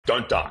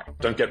don't die,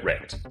 don't get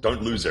wrecked,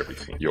 don't lose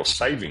everything. Your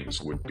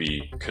savings would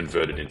be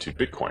converted into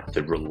Bitcoin.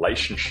 The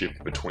relationship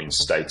between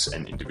states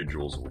and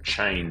individuals will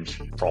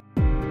change from.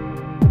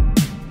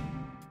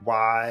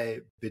 Why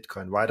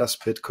Bitcoin? Why does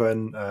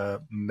Bitcoin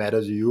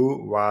matter to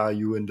you? Why are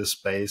you in the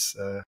space?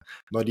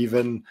 Not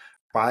even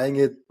buying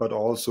it, but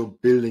also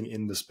building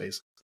in the space?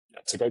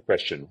 That's a great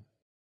question.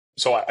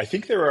 So I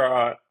think there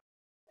are,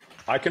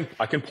 I can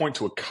point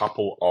to a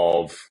couple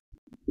of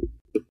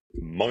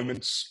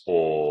moments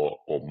or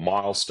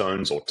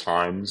milestones or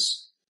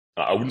times.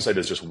 I wouldn't say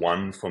there's just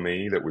one for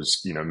me that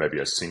was, maybe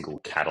a single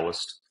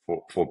catalyst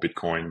for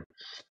Bitcoin.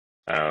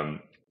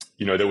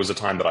 There was a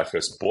time that I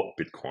first bought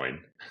Bitcoin,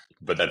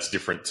 but that's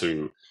different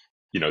to,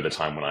 the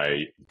time when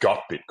I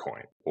got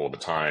Bitcoin, or the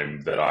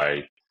time that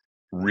I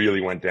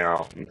really went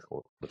down,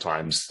 or the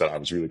times that I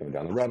was really going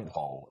down the rabbit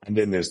hole. And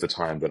then there's the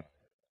time that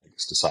I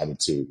decided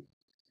to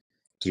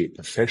do it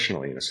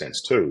professionally, in a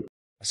sense too.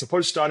 I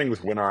suppose starting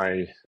with when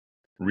I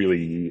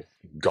really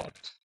got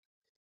it.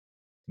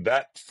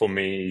 That for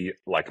me,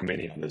 like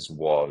many others,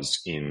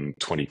 was in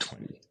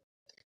 2020.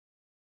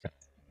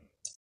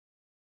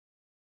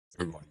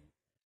 Everyone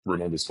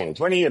remembers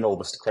 2020 and all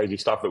this crazy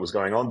stuff that was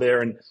going on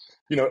there. And,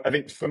 I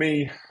think for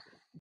me,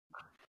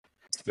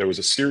 there was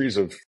a series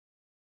of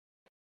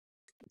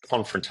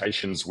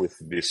confrontations with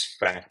this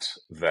fact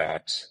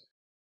that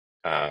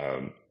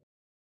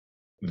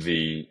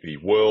the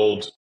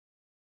world,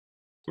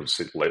 or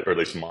at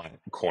least my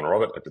corner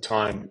of it at the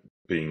time,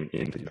 being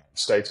in the United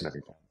States and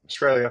having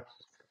Australia,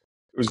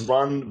 it was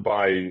run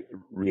by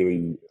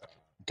really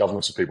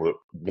governments of people that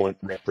weren't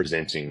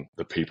representing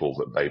the people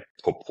that they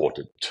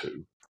purported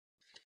to,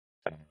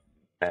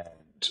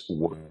 and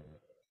were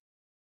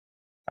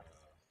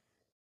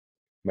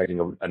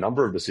making a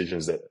number of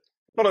decisions that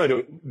not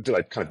only did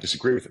I kind of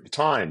disagree with at the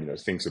time,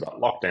 things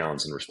about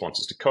lockdowns and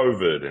responses to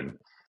COVID and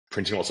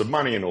printing lots of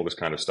money and all this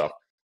kind of stuff.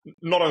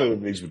 Not only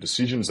that these were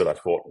decisions that I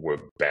thought were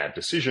bad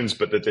decisions,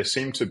 but that there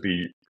seemed to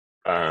be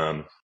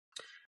very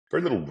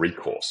little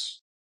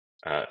recourse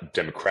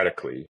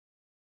democratically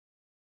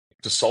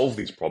to solve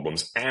these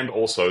problems. And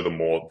also the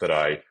more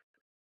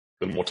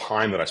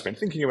time that I spent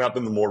thinking about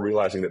them, the more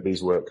realizing that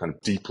these were kind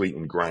of deeply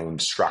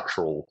ingrained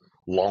structural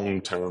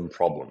long-term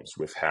problems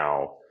with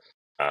how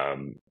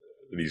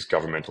these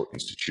governmental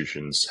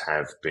institutions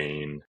have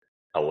been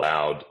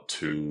allowed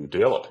to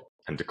develop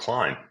and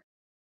decline.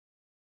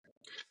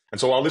 And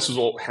so while this was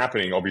all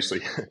happening, obviously,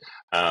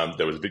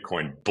 there was a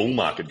Bitcoin bull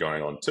market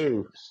going on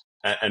too.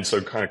 And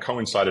so kind of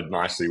coincided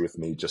nicely with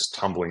me just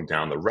tumbling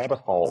down the rabbit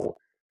hole,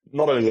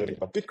 not only learning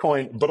about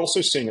Bitcoin, but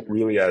also seeing it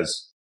really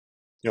as,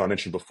 I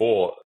mentioned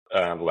before,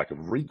 lack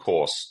of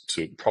recourse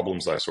to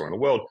problems that I saw in the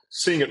world,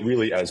 seeing it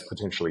really as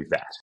potentially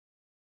that,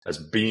 as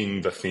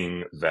being the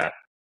thing that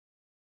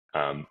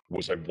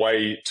was a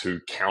way to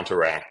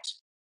counteract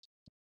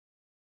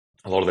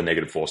a lot of the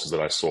negative forces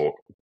that I saw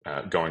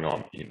going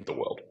on in the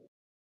world.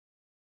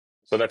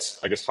 So that's,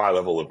 I guess, high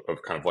level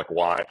of kind of like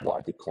why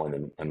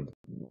Bitcoin and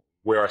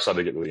where I started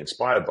to get really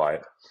inspired by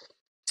it.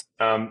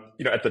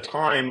 At the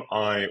time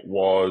I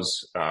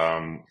was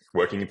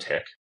working in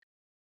tech,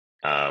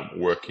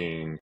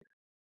 working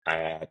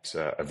at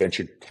a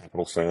venture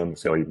capital firm, a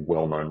fairly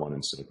well-known one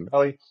in Silicon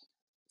Valley,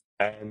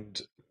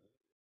 and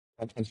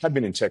had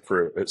been in tech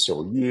for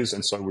several years,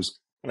 and so I was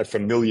kind of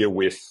familiar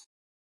with,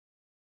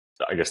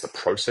 I guess, the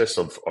process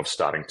of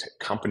starting tech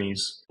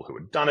companies, people who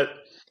had done it,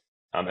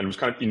 and it was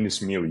kind of in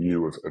this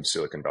milieu of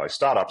Silicon Valley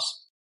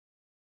startups.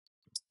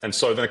 And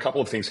so then a couple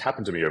of things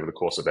happened to me over the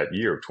course of that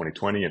year of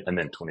 2020 and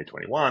then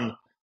 2021,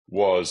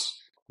 was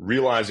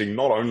realizing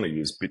not only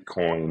is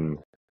Bitcoin,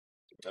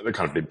 the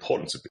kind of the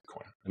importance of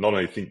Bitcoin, and not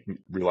only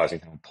realizing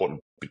how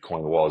important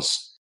Bitcoin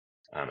was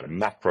at a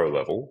macro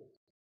level,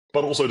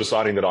 but also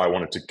deciding that I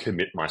wanted to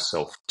commit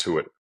myself to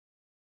it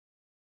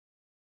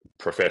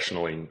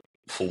professionally,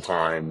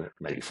 full-time,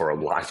 maybe for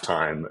a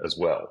lifetime as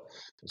well.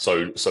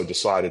 So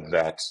decided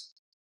that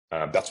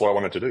that's what I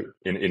wanted to do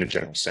in a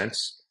general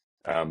sense.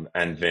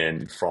 And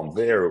then from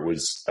there, it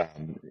was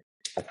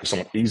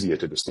somewhat easier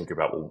to just think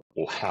about,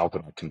 well, how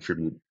can I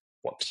contribute?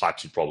 What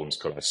types of problems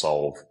could I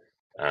solve?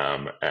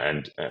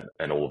 And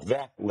all of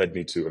that led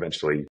me to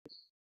eventually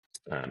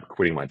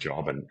quitting my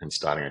job and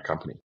starting a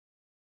company.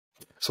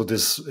 So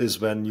this is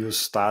when you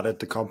started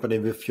the company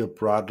with your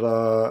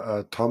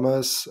brother,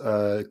 Thomas,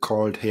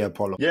 called Hey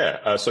Apollo.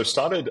 Yeah, so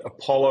started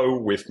Apollo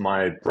with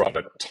my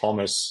brother,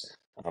 Thomas,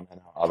 and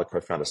our other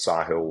co-founder,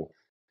 Sahil,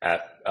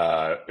 at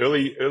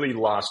early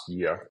last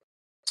year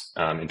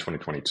in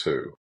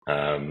 2022.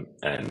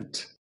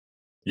 And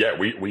yeah,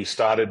 we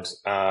started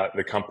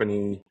the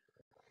company,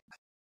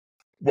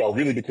 well,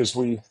 really because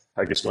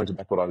I guess going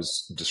back to what I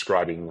was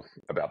describing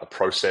about the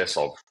process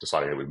of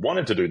deciding that we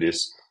wanted to do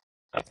this,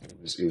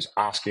 it was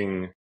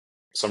asking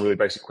some really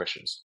basic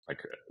questions,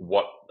 like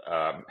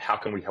how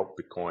can we help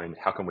Bitcoin?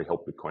 How can we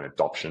help Bitcoin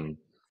adoption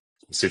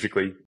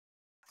specifically?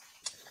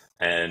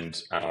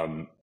 And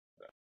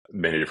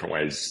many different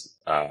ways,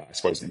 I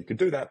suppose, that you could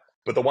do that.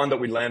 But the one that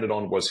we landed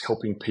on was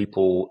helping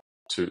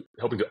to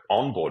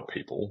onboard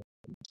people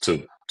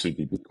to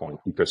the Bitcoin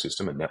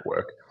ecosystem and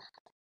network,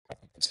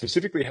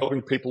 specifically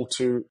helping people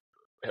to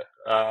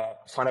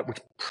find out which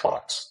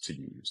products to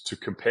use, to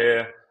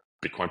compare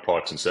Bitcoin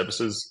products and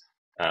services,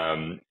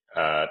 to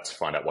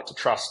find out what to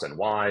trust and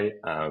why,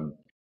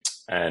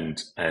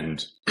 and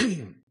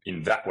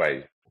in that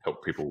way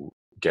help people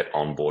get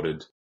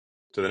onboarded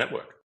to the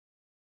network.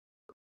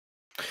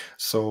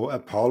 So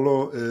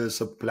Apollo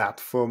is a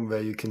platform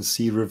where you can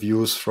see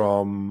reviews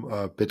from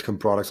Bitcoin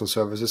products and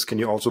services. Can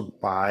you also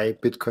buy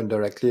Bitcoin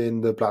directly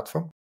in the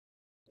platform?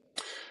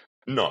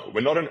 No,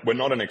 we're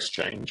not an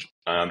exchange.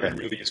 It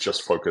really is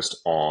just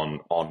focused on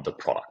the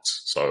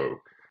products. So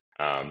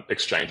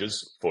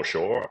exchanges for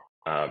sure,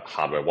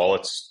 hardware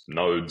wallets,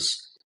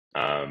 nodes,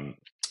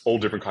 all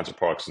different kinds of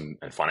products and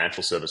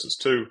financial services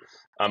too.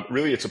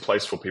 Really, it's a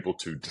place for people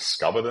to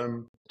discover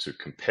them, to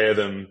compare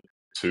them,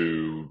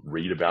 to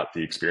read about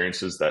the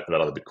experiences that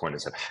other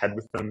Bitcoiners have had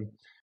with them,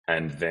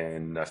 and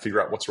then figure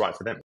out what's right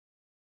for them.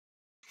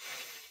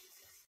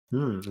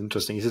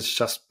 Interesting. Is it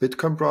just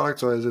Bitcoin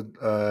products, or is it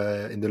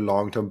in the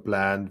long-term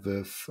plan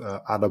with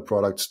other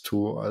products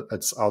too?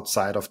 It's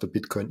outside of the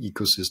Bitcoin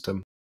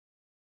ecosystem.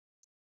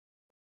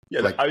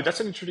 Yeah, that's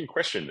an interesting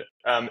question.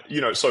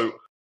 So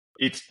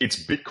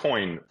it's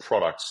Bitcoin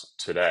products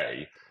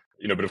today,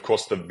 but of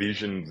course the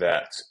vision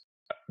that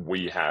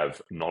we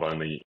have not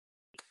only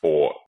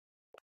for,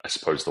 I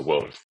suppose, the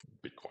world of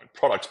Bitcoin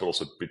products, but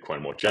also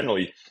Bitcoin more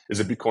generally, is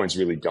that Bitcoin's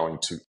really going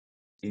to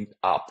eat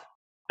up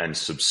and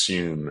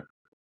subsume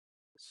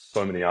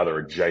so many other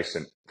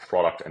adjacent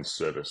product and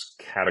service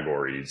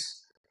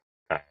categories,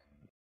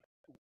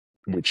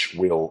 which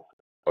will,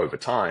 over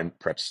time,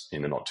 perhaps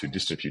in the not too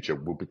distant future,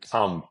 will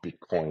become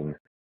Bitcoin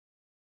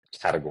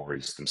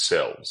categories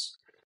themselves.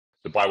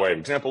 So by way of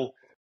example,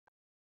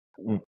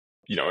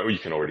 you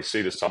can already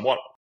see this somewhat,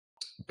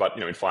 but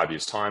in 5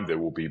 years' time, there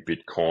will be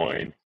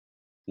Bitcoin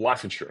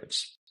life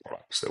insurance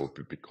products. There will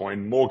be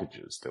Bitcoin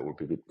mortgages. There will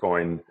be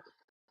Bitcoin,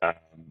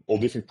 all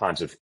different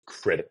kinds of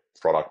credit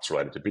products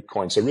related to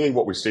Bitcoin. So really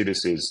what we see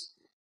this is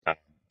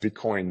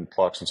Bitcoin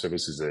products and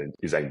services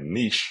is a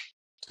niche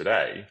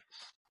today,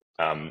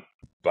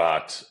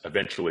 but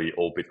eventually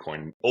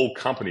all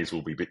companies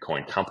will be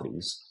Bitcoin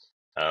companies,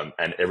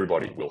 and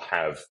everybody will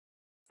have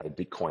a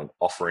Bitcoin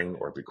offering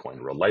or a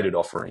Bitcoin related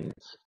offering.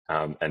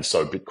 And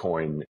so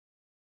Bitcoin,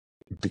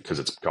 because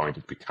it's going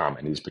to become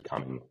and is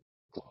becoming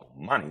global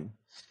money,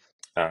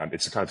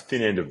 it's the kind of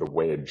thin end of the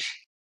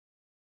wedge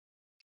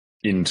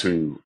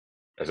into,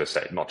 as I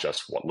say, not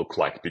just what look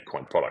like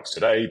Bitcoin products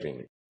today,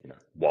 being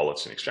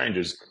wallets and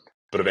exchanges,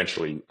 but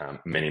eventually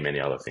many,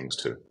 many other things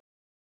too.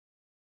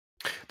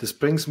 This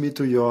brings me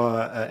to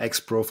your X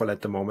profile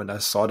at the moment. I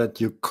saw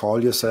that you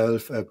call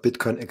yourself a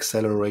Bitcoin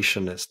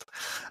accelerationist,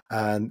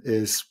 and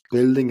is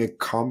building a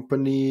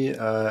company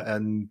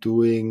and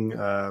doing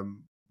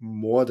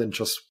more than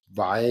just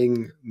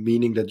buying,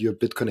 meaning that you're a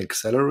Bitcoin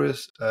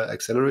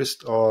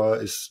accelerist, or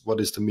what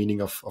is the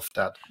meaning of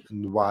that,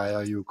 and why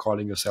are you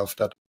calling yourself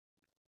that?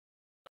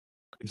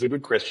 It's a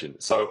good question.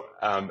 So,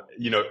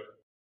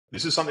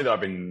 this is something that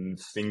I've been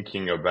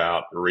thinking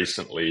about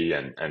recently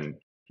and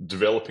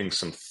developing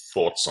some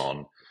thoughts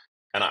on.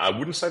 And I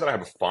wouldn't say that I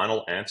have a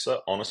final answer,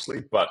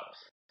 honestly, but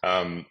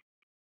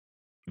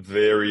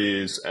there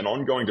is an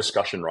ongoing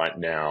discussion right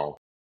now,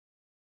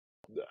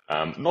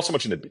 not so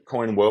much in the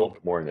Bitcoin world,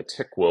 but more in the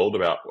tech world,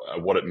 about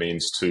what it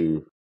means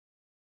to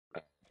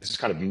this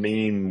kind of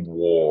meme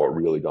war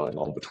really going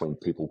on between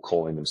people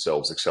calling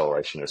themselves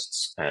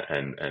accelerationists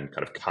and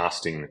kind of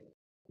casting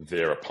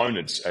their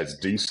opponents as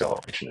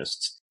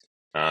decelerationist.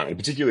 And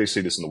particularly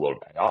see this in the world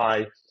of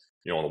AI.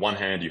 On the one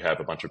hand, you have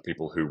a bunch of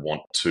people who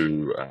want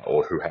to,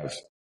 or who have,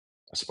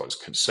 I suppose,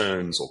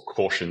 concerns or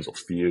cautions or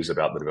fears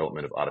about the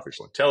development of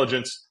artificial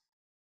intelligence,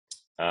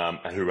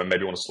 and who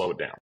maybe want to slow it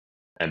down.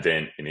 And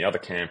then in the other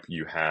camp,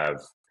 you have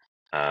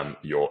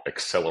your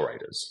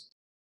accelerators.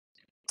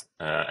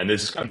 And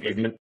there's this kind of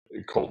movement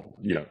called,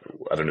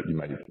 I don't know, you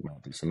might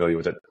be familiar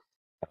with it,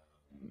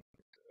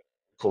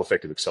 called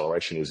effective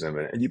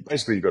accelerationism. And you've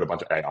got a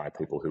bunch of AI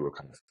people who are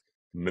kind of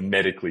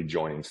mimetically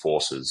joining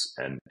forces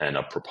and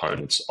are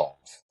proponents of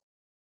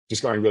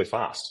just going really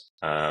fast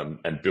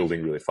and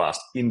building really fast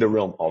in the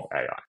realm of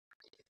AI.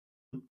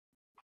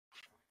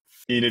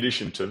 In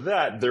addition to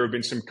that, there have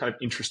been some kind of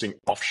interesting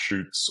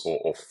offshoots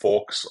or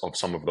forks of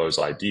some of those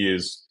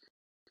ideas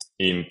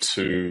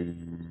into,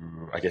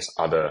 I guess,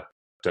 other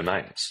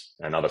domains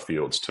and other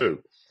fields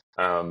too.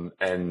 And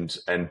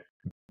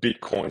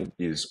Bitcoin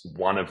is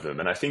one of them.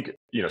 And I think,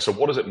 so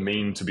what does it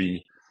mean to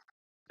be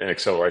an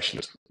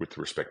accelerationist with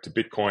respect to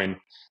Bitcoin?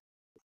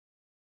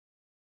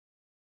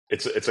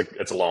 It's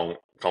a long,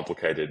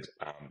 complicated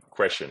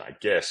question, I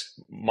guess.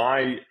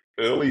 My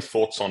early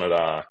thoughts on it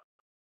are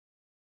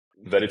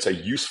that it's a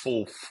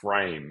useful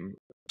frame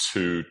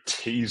to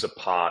tease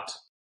apart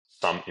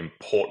some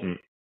important,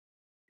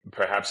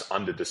 perhaps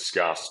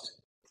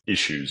under-discussed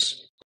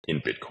issues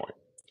in Bitcoin.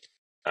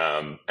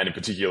 And in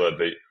particular,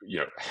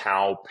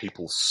 how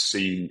people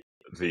see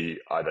the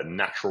either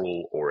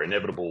natural or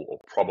inevitable or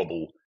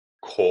probable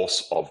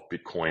course of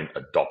Bitcoin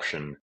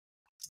adoption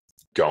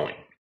going.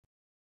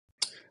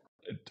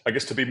 I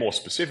guess to be more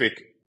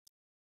specific,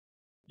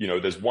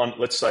 there's one,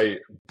 let's say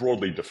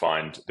broadly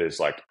defined, there's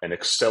like an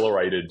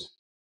accelerated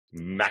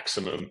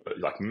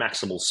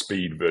maximal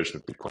speed version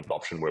of Bitcoin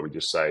adoption where we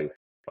just say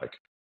like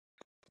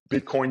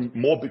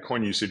more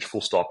Bitcoin usage,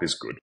 full stop, is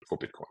good for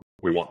Bitcoin.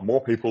 We want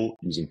more people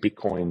using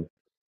Bitcoin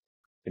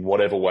in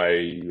whatever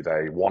way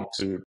they want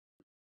to,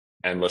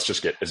 and let's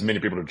just get as many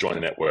people to join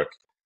the network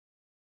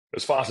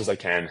as fast as they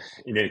can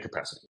in any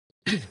capacity.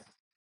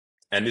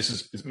 And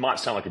this might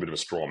sound like a bit of a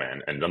straw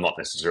man, and I'm not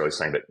necessarily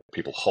saying that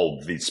people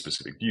hold these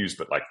specific views,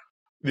 but like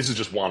this is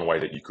just one way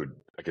that you could,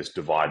 I guess,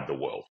 divide the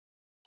world.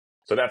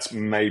 So that's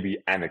maybe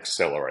an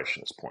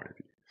accelerationist point of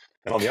view.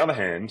 And on the other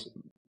hand,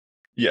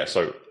 yeah,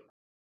 so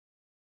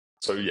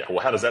yeah, well,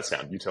 how does that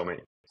sound? You tell me.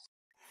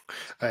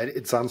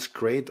 It sounds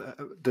great.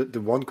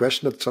 The one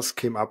question that just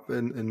came up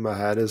in my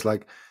head is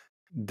like,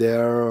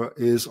 there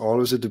is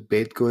always a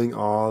debate going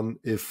on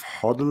if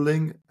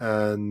hodling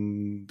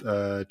and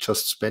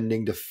just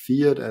spending the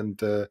fiat and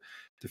the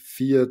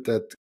fiat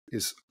that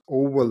is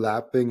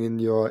overlapping in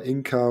your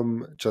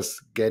income,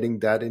 just getting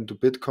that into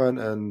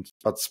Bitcoin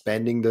but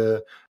spending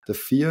the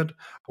fiat,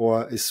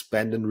 or is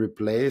spend and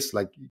replace?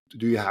 Like,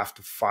 do you have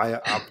to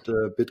fire up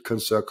the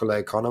Bitcoin circular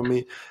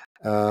economy,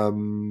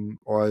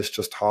 or is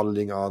just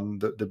hodling on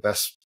the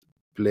best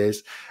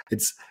place?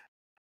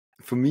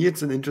 For me,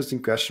 it's an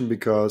interesting question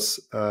because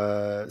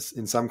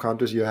in some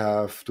countries you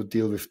have to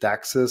deal with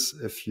taxes.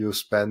 If you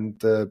spend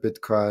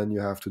Bitcoin, you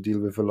have to deal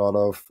with a lot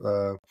of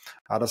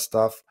other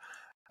stuff.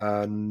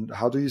 And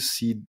how do you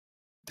see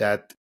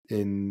that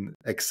in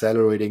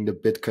accelerating the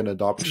Bitcoin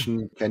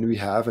adoption? Can we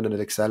have an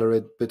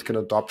accelerate Bitcoin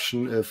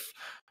adoption if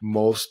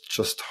most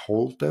just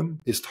hold them?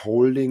 Is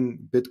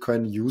holding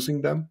Bitcoin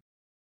using them?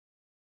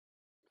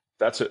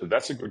 That's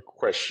a good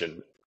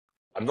question.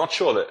 I'm not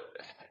sure that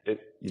it,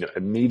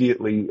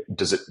 immediately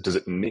does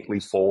it neatly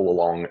fall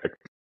along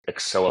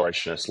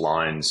accelerationist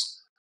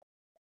lines.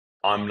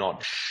 I'm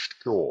not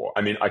sure.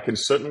 I mean, I can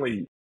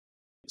certainly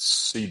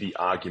see the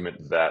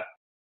argument that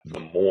the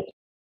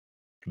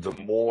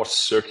more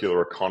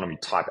circular economy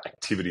type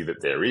activity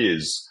that there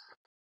is,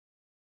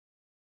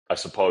 I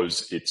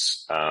suppose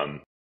it's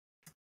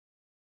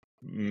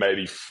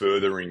maybe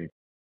furthering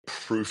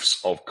proofs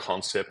of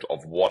concept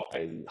of what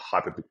a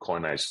hyper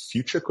Bitcoinized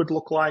future could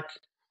look like.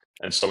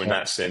 And so in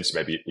that sense,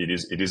 maybe it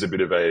is a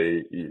bit of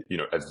a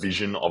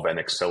vision of an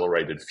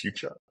accelerated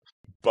future.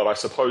 But I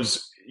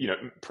suppose,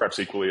 perhaps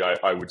equally,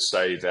 I would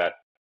say that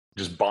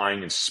just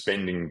buying and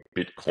spending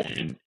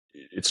Bitcoin,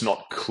 it's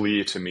not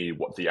clear to me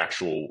what the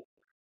actual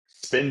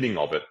spending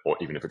of it, or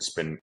even if it's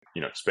spending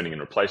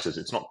and replaces,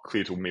 it's not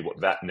clear to me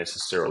what that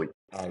necessarily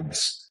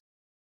adds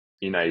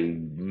in a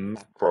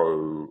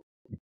macro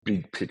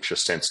big picture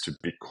sense to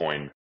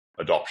Bitcoin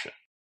adoption,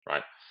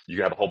 right?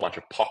 You have a whole bunch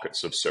of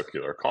pockets of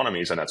circular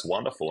economies, and that's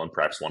wonderful, and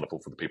perhaps wonderful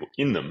for the people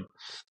in them.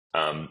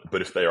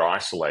 But if they are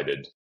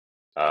isolated,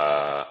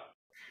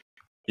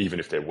 even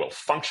if they're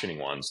well-functioning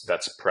ones,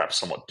 that's perhaps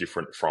somewhat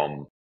different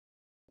from,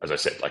 as I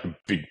said, like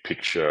big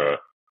picture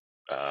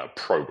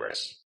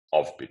progress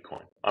of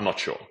Bitcoin. I'm not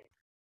sure.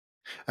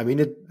 I mean,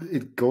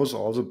 it goes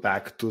also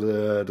back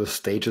to the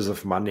stages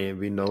of money.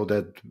 We know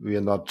that we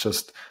are not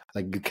just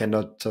like, you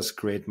cannot just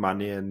create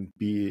money and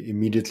be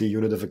immediately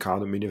unit of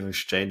account, immediate of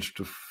exchange.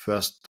 The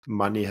first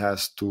money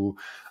has to,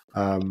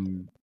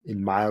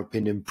 in my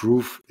opinion,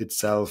 prove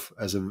itself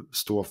as a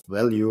store of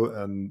value.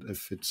 And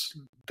if it's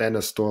then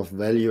a store of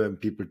value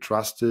and people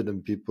trust it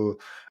and people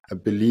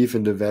believe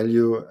in the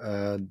value,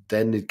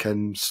 then it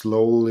can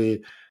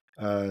slowly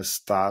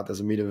start as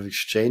a medium of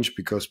exchange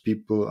because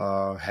people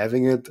are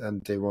having it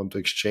and they want to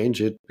exchange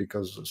it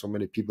because so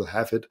many people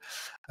have it.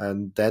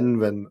 And then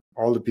when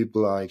all the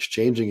people are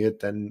exchanging it,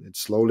 then it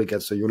slowly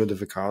gets a unit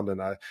of account.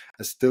 And I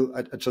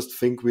just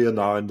think we are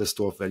now in the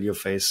store of value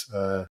phase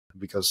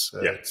because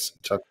it's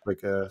just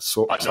like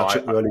such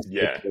an early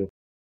stage.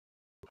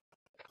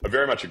 I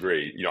very much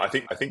agree. I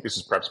think this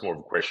is perhaps more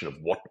of a question of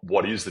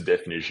what is the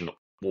definition,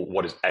 or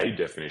what is a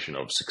definition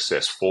of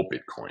success for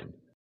Bitcoin.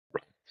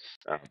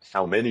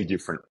 How many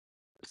different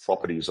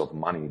properties of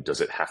money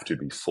does it have to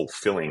be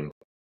fulfilling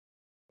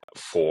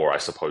for, I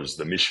suppose,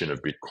 the mission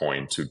of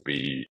Bitcoin to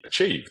be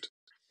achieved?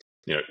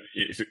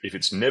 If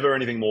it's never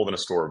anything more than a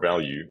store of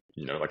value,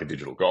 like a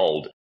digital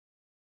gold,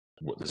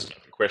 this is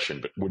not the question,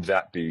 but would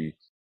that be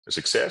a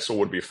success or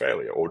would it be a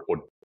failure? Or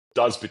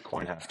does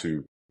Bitcoin have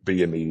to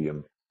be a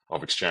medium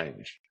of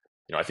exchange?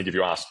 I think if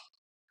you ask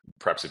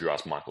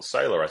Michael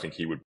Seyr, I think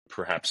he would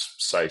perhaps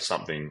say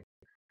something,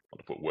 not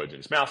to put words in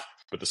his mouth,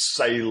 but the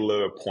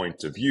Seyr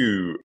point of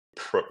view,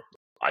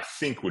 I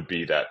think, would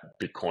be that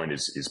Bitcoin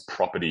is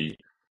property,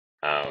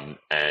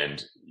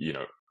 and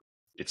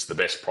it's the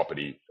best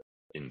property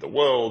in the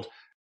world.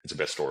 It's the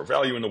best store of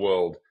value in the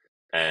world,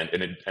 and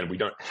we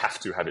don't have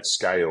to have it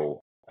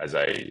scale as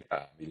a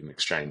medium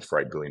exchange for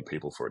 8 billion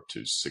people for it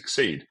to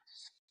succeed.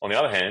 On the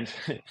other hand,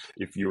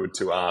 if you were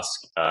to ask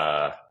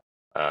the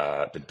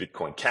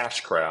Bitcoin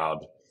Cash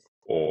crowd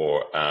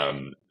or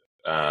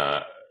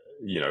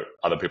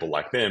other people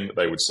like them,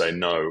 they would say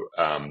no.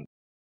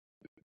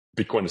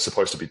 Bitcoin is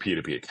supposed to be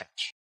peer-to-peer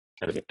cash.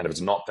 and if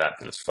it's not that,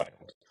 then it's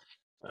failed.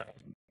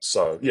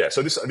 So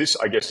this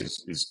I guess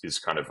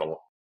is kind of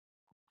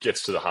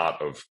gets to the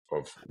heart of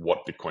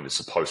what Bitcoin is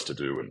supposed to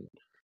do and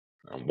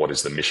what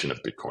is the mission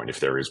of Bitcoin, if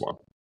there is one.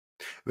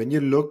 When you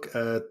look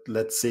at,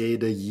 let's say,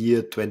 the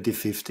year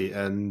 2050,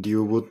 and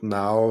you would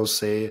now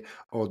say,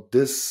 oh,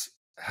 this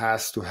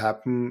has to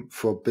happen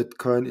for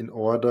Bitcoin in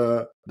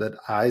order that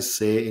I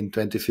say in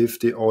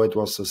 2050, oh, it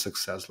was a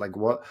success. Like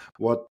what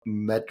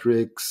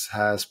metrics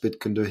has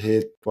Bitcoin to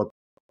hit? What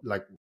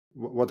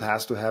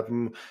has to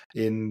happen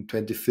in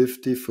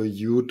 2050 for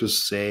you to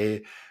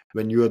say,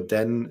 when you are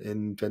then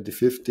in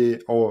 2050,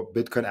 oh,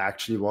 Bitcoin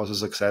actually was a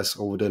success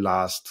over the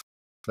last,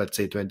 let's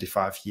say,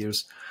 25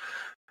 years?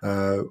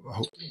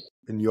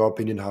 In your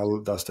opinion, how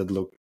does that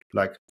look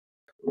like?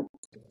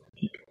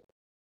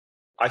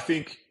 I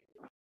think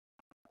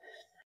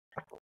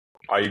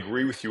I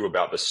agree with you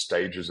about the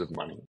stages of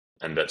money,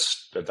 and that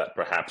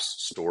perhaps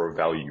store of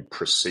value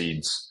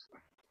precedes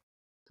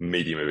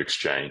medium of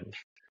exchange.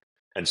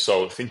 And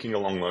so thinking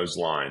along those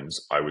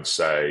lines, I would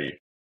say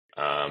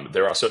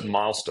there are certain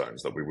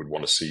milestones that we would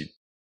want to see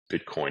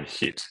Bitcoin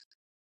hit,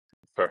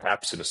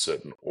 perhaps in a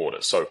certain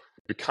order. So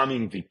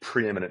becoming the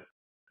preeminent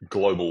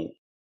global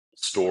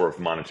store of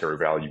monetary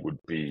value would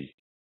be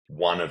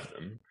one of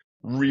them.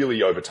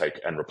 Really overtake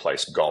and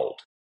replace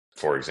gold,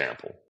 for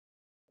example.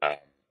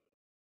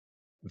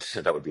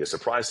 That would be a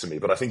surprise to me,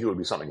 but I think it would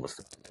be something of a,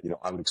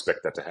 I would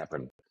expect that to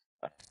happen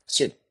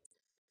soon.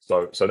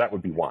 So that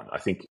would be one. I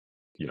think,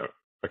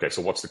 okay,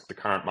 so what's the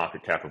current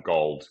market cap of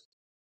gold?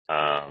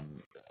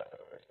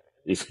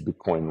 If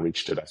Bitcoin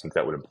reached it, I think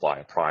that would imply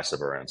a price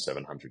of around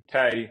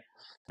 700K.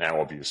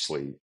 Now,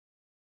 obviously,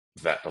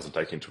 that doesn't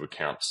take into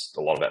account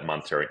a lot of that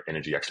monetary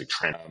energy actually.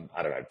 I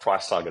don't know,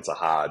 price targets are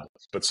hard,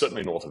 but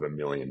certainly north of $1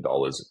 million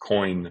a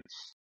coin.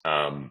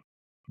 But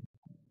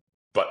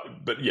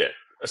yeah,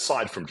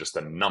 aside from just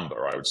the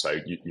number, I would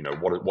say,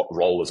 what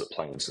role does it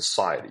play in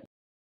society?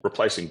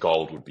 Replacing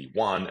gold would be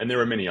one, and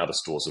there are many other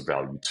stores of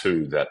value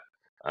too that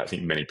I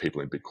think many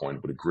people in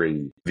Bitcoin would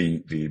agree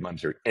the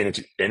monetary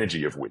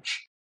energy of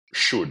which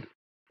should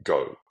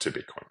go to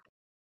Bitcoin.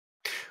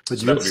 But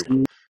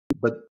so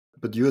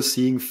but you're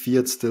seeing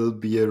fiat still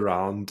be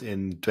around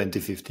in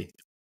 2050.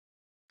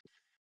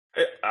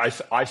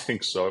 I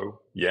think so.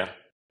 Yeah,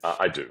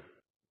 I do.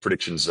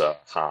 Predictions are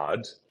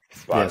hard,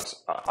 but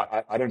yes.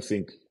 I don't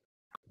think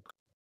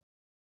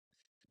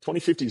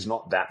 2050 is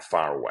not that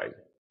far away,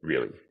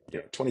 really.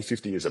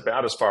 2050 is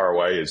about as far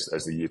away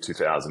as the year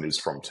 2000 is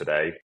from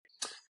today.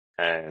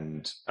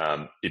 And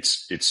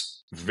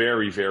it's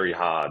very, very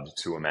hard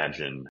to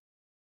imagine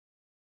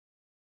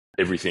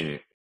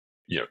everything,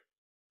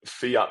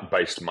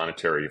 fiat-based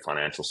monetary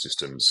financial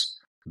systems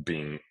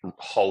being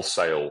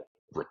wholesale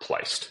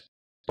replaced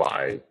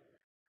by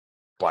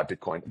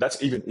Bitcoin. That's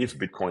even if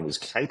Bitcoin is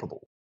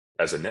capable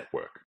as a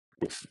network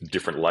with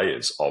different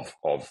layers of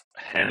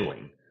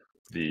handling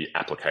the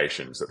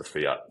applications that the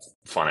fiat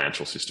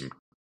financial system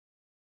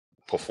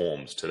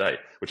performs today,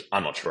 which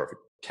I'm not sure if it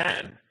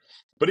can.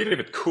 But even if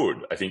it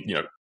could, I think,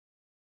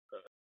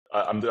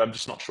 I'm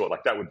just not sure.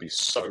 Like, that would be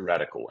so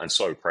radical and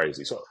so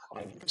crazy. So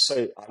I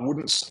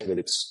wouldn't say that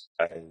it's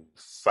a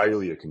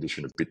failure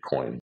condition of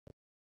Bitcoin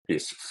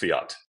if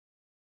fiat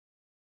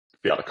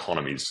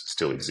economies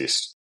still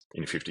exist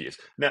in 50 years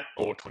now,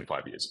 or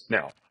 25 years.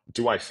 Now,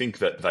 do I think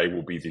that they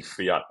will be the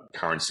fiat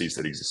currencies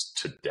that exist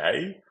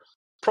today?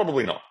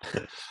 Probably not.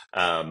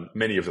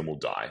 Many of them will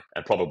die,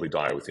 and probably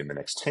die within the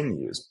next 10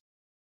 years.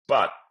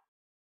 But,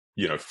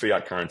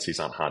 fiat currencies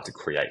aren't hard to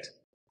create.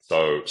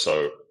 So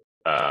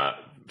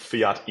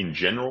fiat in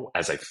general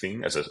as a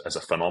thing, as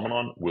a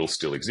phenomenon, will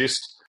still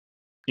exist.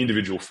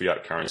 Individual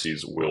fiat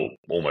currencies will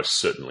almost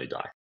certainly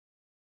die.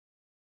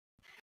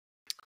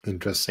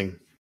 Interesting.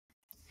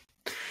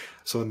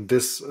 So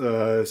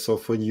so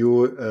for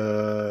you,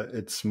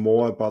 it's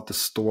more about the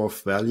store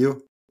of value,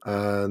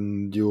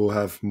 and you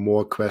have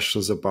more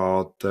questions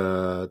about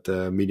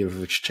the medium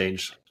of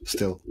exchange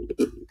still.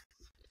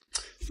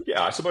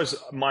 Yeah, I suppose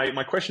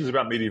my questions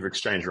about medium of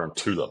exchange are on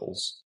two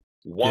levels.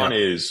 One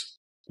is,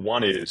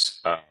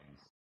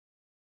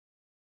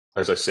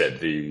 as I said,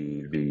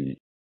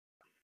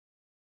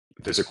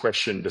 there's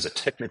a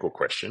technical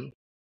question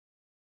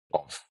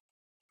of,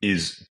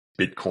 is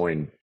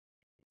Bitcoin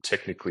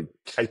technically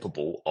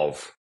capable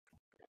of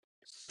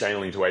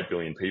scaling to 8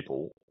 billion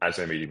people as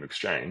a medium of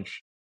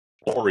exchange,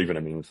 or even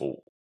a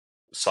meaningful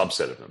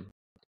subset of them?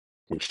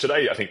 Which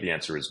today, I think the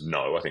answer is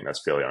no. I think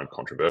that's fairly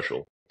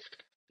uncontroversial.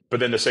 But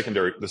then the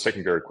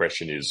secondary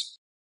question is,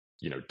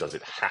 does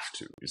it have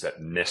to? Is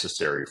that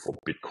necessary for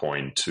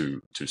Bitcoin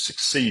to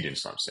succeed in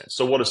some sense?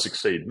 So what does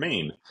succeed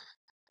mean?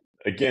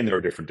 Again, there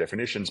are different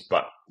definitions,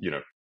 but,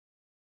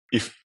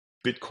 if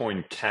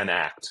Bitcoin can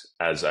act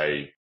as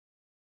a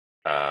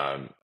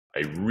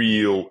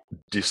real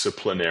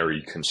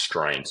disciplinary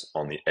constraint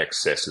on the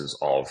excesses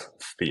of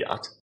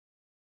fiat,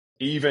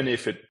 even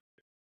if it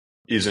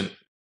isn't,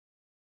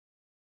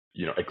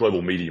 a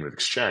global medium of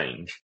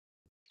exchange,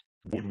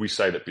 would we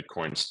say that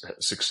Bitcoin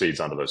succeeds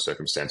under those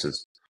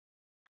circumstances?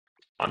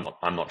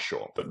 I'm not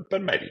sure,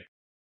 but maybe.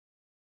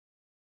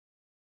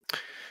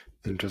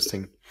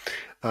 Interesting.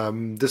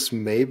 This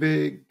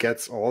maybe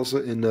gets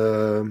also in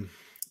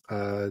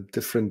a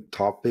different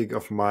topic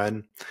of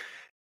mine.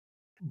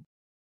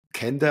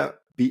 Can there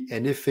be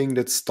anything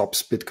that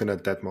stops Bitcoin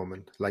at that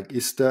moment? Like,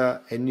 is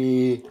there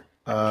any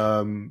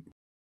um,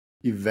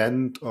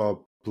 event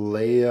or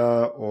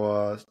player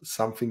or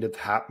something that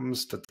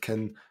happens that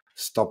can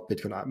stop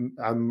Bitcoin?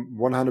 I'm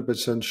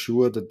 100%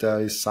 sure that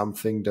there is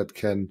something that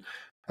can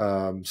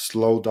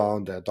slow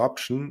down the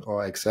adoption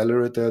or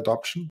accelerate the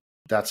adoption.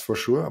 That's for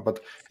sure. But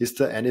is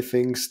there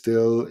anything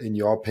still, in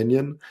your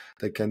opinion,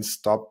 that can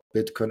stop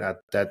Bitcoin at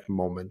that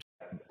moment?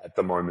 At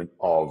the moment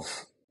of,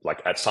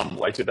 like, at some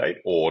later date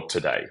or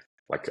today?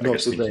 Like, I No,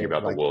 guess thinking today,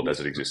 about the world as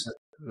it exists.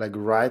 like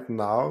right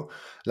now,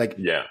 like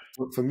Yeah.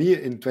 for me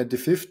in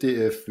 2050,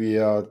 if we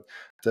are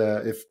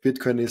if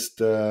Bitcoin is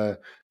the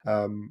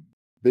um,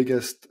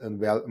 biggest and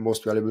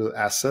most valuable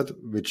asset,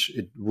 which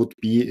it would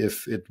be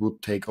if it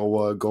would take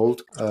over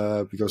gold,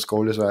 because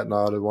gold is right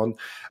now the one,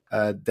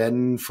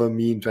 then for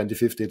me in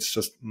 2050, it's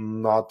just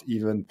not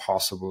even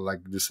possible.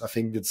 Like this, I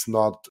think it's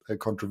not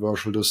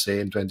controversial to say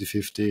in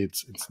 2050,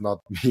 it's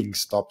not being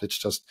stopped. It's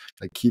just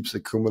like keeps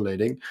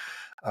accumulating.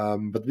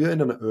 But we're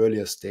in an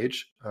earlier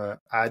stage.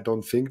 I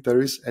don't think there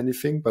is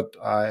anything, but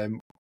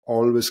I'm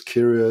always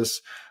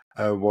curious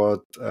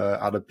what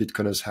other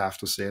Bitcoiners have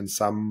to say, and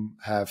some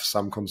have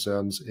some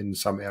concerns in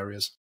some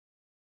areas.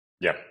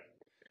 Yeah.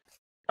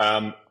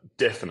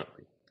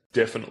 Definitely.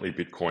 Definitely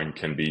Bitcoin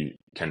can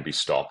be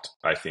stopped.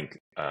 I think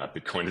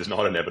Bitcoin is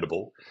not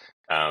inevitable.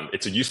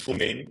 It's a useful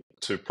mean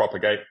to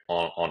propagate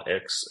on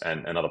X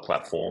and other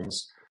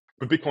platforms,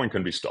 but Bitcoin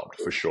can be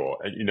stopped for sure.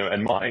 And,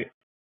 and my,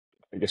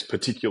 I guess,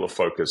 particular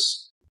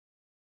focus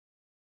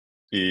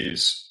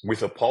is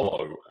with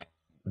Apollo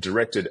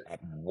directed at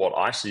what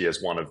I see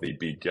as one of the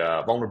big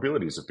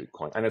vulnerabilities of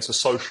Bitcoin, and it's a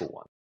social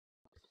one.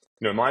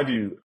 In my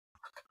view,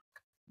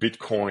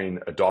 Bitcoin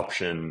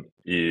adoption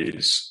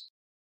is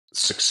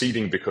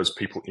succeeding because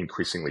people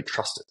increasingly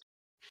trust it.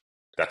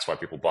 That's why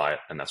people buy it,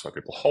 and that's why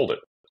people hold it.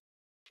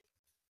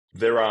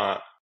 There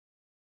are,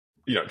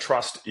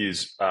 trust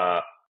is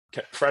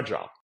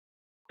fragile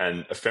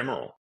and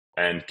ephemeral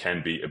and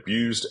can be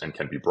abused and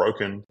can be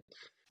broken.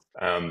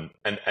 And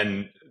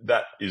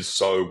that is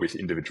so with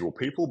individual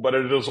people, but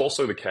it is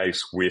also the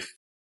case with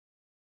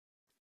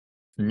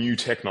new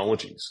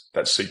technologies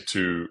that seek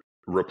to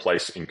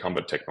replace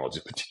incumbent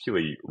technologies,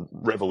 particularly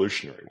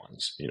revolutionary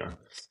ones.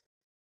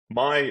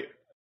 My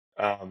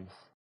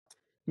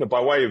by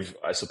way of,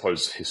 I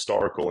suppose,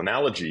 historical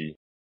analogy,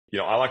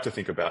 I like to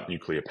think about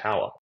nuclear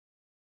power.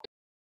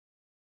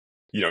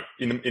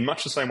 In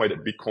much the same way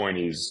that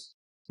Bitcoin is,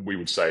 we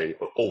would say,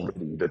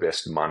 already the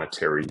best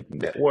monetary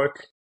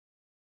network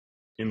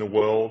in the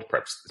world,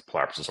 perhaps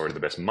it's already the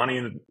best money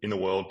in the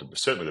world,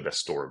 certainly the best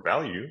store of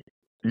value.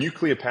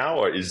 Nuclear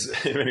power is,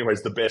 in many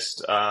ways, the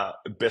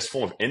best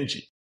form of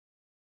energy.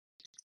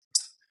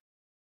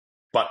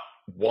 But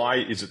why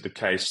is it the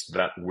case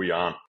that we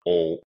aren't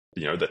all,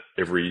 that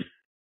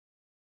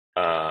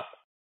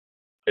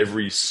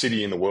every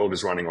city in the world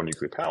is running on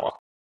nuclear power?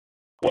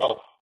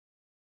 Well,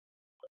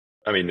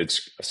 I mean,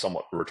 it's a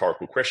somewhat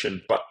rhetorical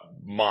question, but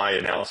my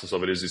analysis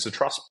of it is it's a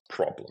trust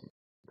problem,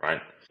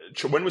 right?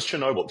 When was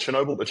Chernobyl?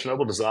 The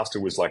Chernobyl disaster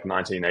was like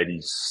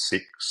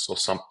 1986 or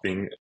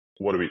something.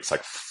 It's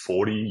like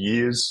 40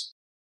 years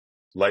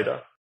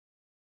later.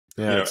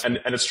 Yeah, And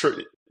it's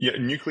true.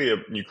 Nuclear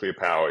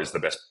power is the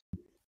best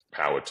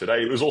power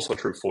today. It was also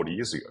true 40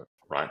 years ago,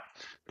 right?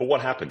 But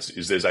what happens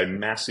is there's a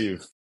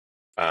massive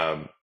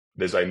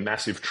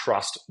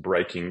trust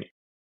breaking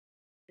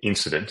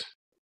incident.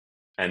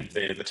 And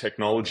then the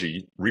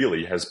technology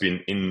really has been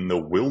in the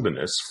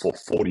wilderness for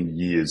 40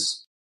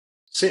 years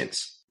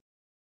since.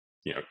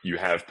 You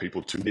have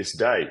people to this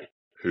day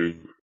who,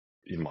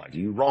 in my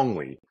view,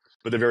 wrongly,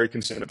 but they're very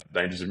concerned about the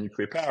dangers of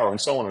nuclear power and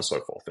so on and so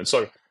forth. And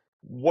so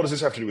what does this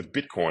have to do with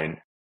Bitcoin?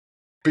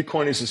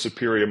 Bitcoin is a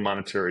superior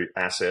monetary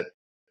asset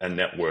and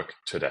network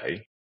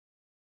today,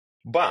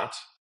 but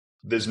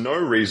there's no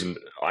reason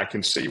I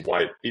can see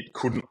why it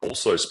couldn't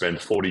also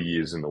spend 40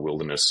 years in the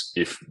wilderness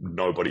if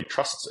nobody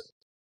trusts it.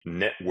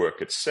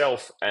 Network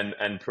itself and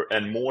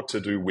more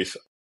to do with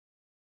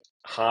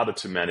harder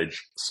to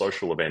manage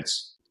social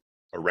events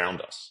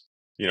around us.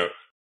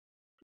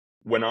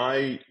 When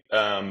I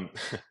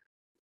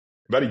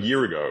about a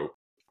year ago,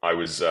 I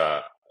was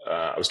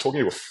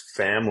talking to a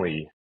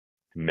family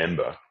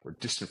member or a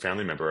distant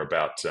family member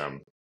about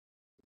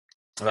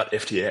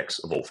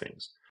FTX of all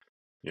things.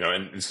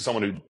 And this is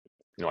someone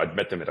who I'd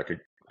met them at like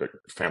a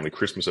family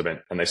Christmas event,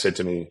 and they said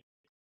to me,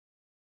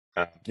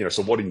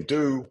 so what do you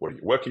do? What are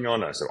you working on?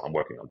 And I said, I'm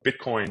working on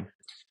Bitcoin.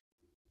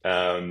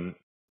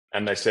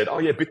 And they said, oh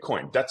yeah,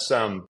 Bitcoin. That's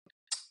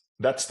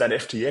that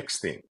FTX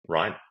thing,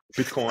 right?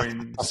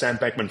 Bitcoin, Sam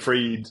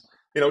Bankman-Fried.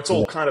 It's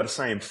all kind of the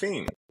same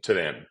thing to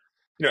them.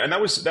 And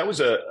that was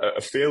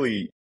a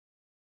fairly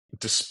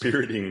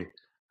dispiriting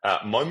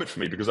moment for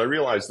me, because I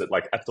realized that,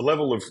 like, at the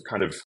level of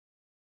kind of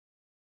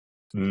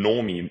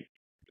normie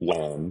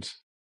land,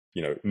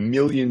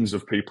 millions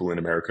of people in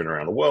America and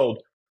around the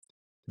world,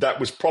 that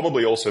was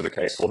probably also the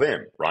case for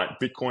them, right?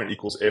 Bitcoin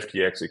equals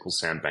FTX equals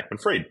Sam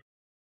Bankman-Fried.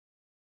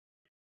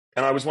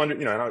 And I was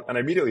wondering, and I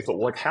immediately thought,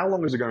 well, like, how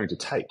long is it going to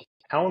take?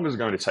 How long is it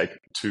going to take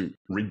to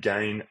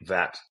regain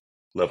that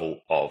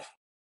level of,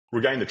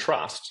 regain the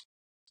trust,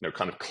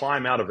 kind of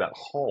climb out of that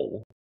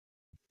hole?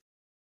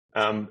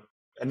 And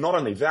not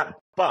only that,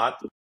 but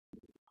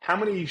how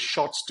many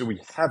shots do we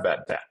have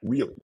at that,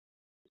 really?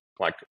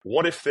 Like,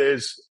 what if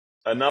there's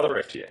another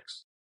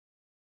FTX?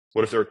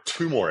 What if there are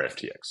two more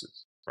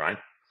FTXs, right?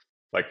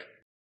 Like,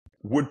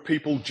 would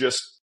people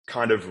just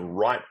kind of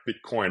write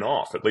Bitcoin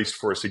off, at least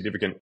for a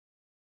significant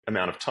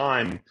amount of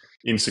time,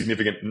 in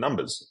significant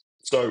numbers?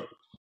 So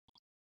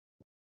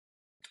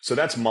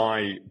that's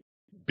my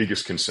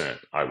biggest concern,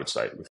 I would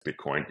say, with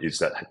Bitcoin, is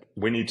that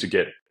we need to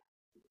get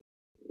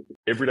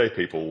everyday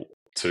people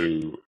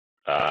to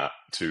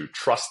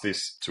trust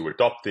this, to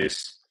adopt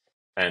this,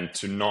 and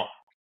to not,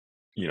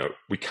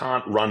 we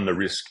can't run the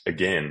risk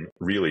again,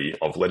 really,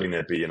 of letting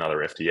there be another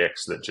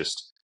FTX that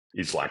just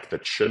is like the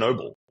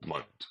Chernobyl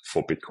moment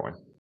for Bitcoin.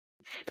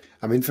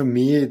 I mean, for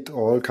me, it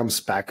all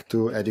comes back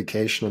to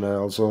education, and I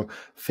also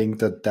think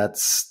that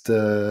that's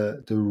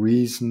the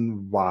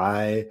reason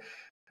why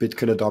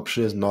Bitcoin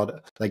adoption is not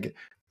like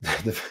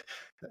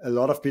a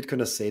lot of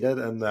Bitcoiners say that,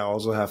 and I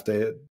also have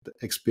the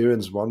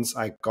experience. Once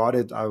I got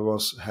it, I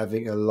was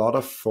having a lot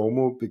of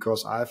FOMO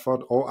because I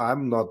thought, oh,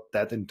 I'm not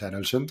that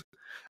intelligent.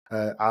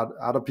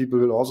 Other people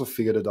will also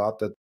figure it out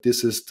that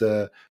this is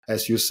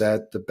as you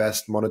said, the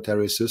best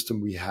monetary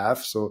system we have.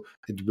 So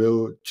it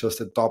will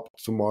just adopt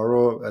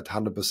tomorrow at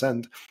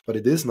 100%. But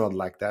it is not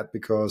like that,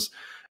 because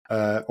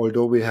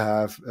although we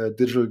have a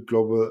digital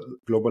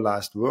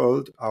globalized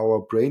world, our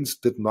brains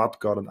did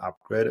not got an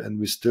upgrade, and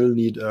we still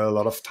need a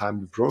lot of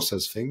time to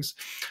process things,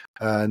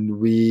 and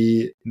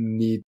we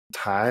need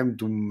time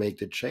to make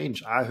the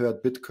change. I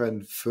heard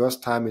Bitcoin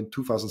first time in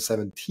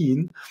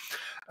 2017.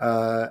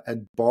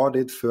 And bought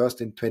it first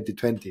in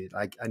 2020.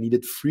 Like, I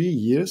needed 3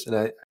 years,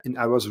 and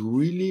I was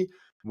really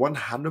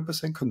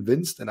 100%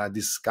 convinced, and I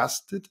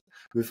discussed it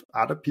with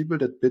other people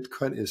that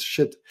Bitcoin is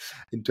shit.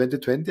 In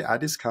 2020, I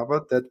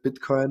discovered that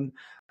Bitcoin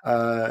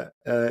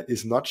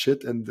is not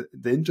shit. And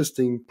the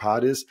interesting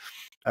part is,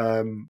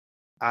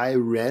 I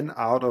ran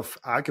out of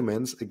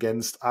arguments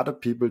against other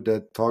people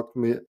that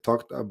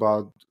talked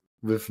about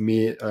with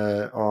me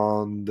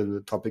on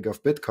the topic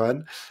of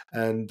Bitcoin.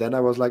 And then I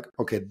was like,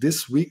 okay,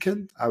 this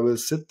weekend I will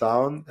sit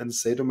down and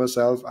say to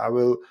myself, I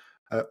will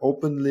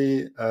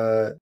openly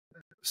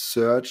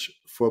search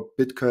for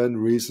Bitcoin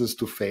reasons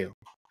to fail.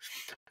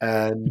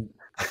 And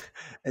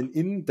and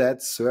in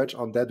that search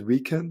on that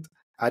weekend,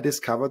 I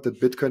discovered that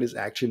Bitcoin is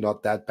actually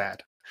not that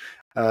bad.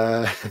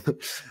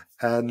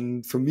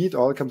 And for me, it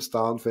all comes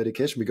down to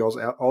education, because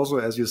also,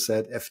 as you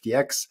said,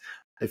 FTX,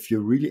 if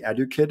you're really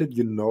educated,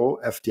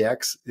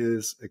 FTX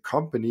is a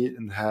company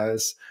and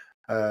has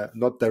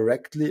not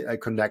directly a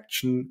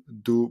connection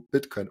to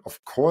Bitcoin.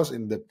 Of course,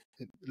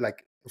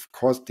 of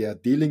course, they are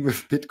dealing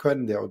with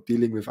Bitcoin. They are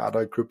dealing with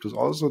other cryptos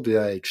also. They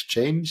are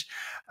exchange.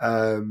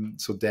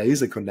 So there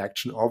is a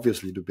connection,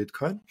 obviously, to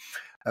Bitcoin.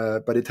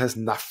 But it has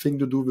nothing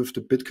to do with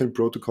the Bitcoin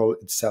protocol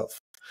itself.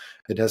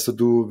 It has to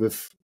do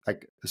with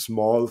like a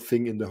small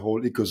thing in the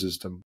whole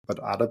ecosystem. But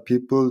other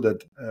people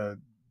that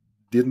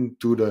didn't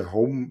do the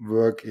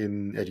homework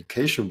in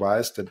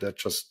education-wise, that they're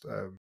just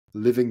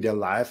living their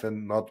life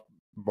and not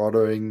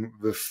bothering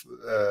with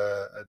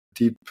a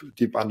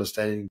deep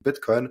understanding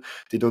Bitcoin,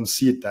 they don't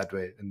see it that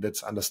way, and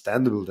that's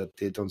understandable that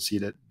they don't see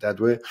it that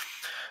way.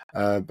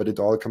 But it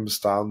all comes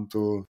down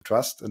to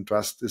trust, and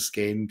trust is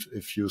gained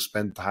if you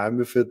spend time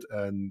with it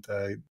and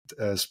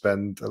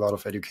spend a lot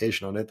of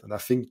education on it. And I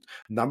think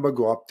number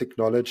go up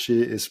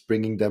technology is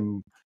bringing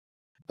them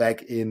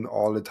back in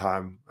all the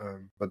time.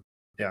 But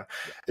yeah,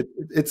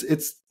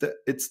 it's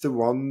the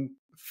one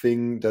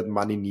thing that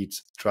money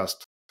needs: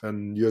 trust.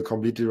 And you're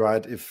completely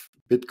right. If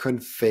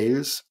Bitcoin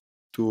fails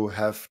to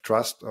have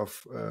trust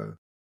of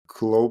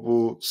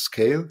global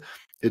scale,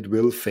 it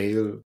will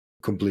fail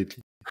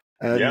completely.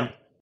 And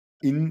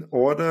in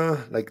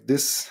order like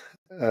this,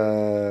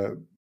 to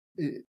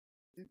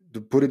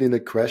put it in a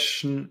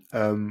question,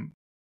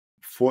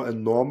 for a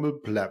normal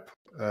pleb,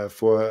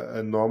 for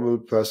a normal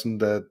person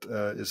that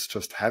is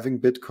just having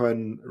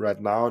Bitcoin right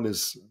now and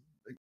is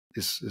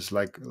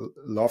like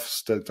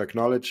loves the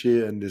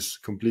technology and is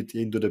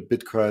completely into the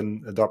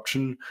Bitcoin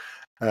adoption,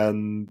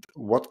 and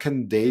what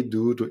can they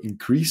do to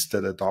increase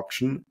that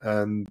adoption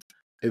and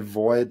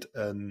avoid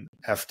an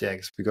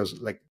FTX? Because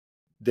like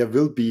there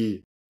will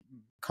be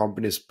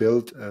companies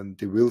built and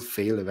they will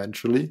fail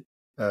eventually.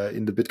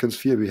 In the Bitcoin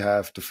sphere, we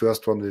have the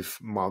first one with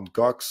Mt.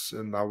 Gox,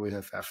 and now we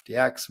have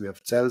FTX, we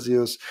have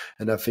Celsius,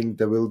 and I think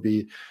there will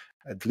be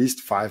at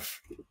least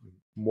 5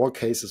 more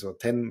cases, or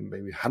 10,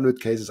 maybe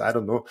 100 cases, I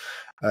don't know.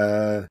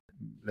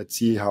 Let's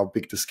see how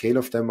big the scale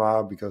of them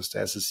are, because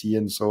the SEC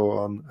and so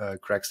on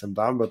cracks them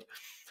down. But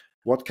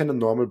what can a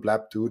normal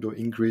blab do to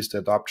increase the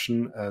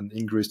adoption and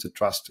increase the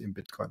trust in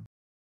Bitcoin?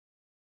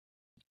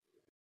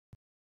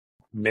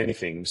 Many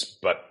things,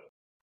 but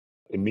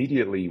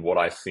immediately what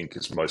I think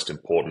is most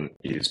important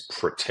is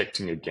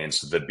protecting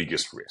against the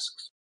biggest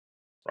risks,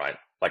 right?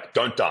 Like,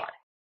 don't die,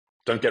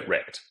 don't get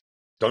wrecked,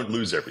 don't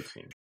lose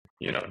everything,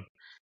 you know.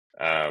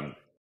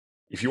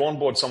 If you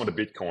onboard someone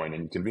to Bitcoin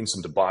and you convince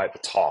them to buy at the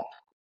top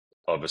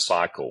of a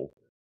cycle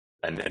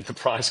and then the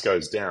price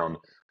goes down,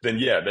 then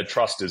yeah, their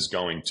trust is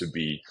going to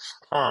be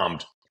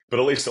harmed, but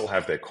at least they'll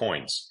have their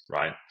coins,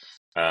 right?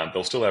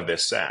 They'll still have their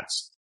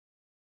sats.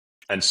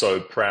 And so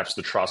perhaps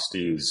the trust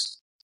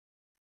is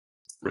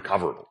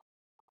recoverable.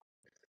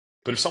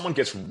 But if someone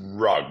gets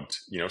rugged,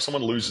 you know, if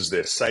someone loses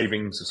their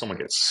savings, if someone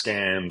gets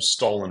scammed,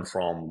 stolen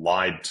from,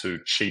 lied to,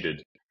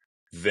 cheated,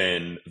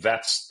 then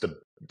that's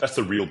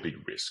the real big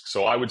risk.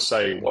 So I would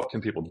say what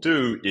can people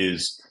do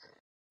is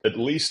at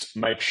least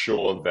make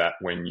sure that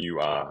when you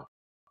are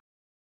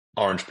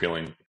orange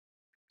pilling,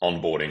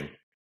 onboarding,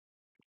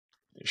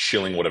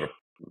 shilling whatever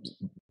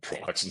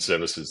products and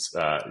services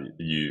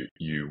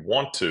you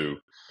want to,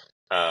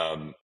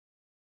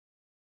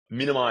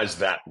 minimize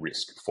that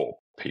risk for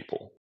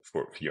people,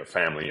 for your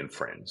family and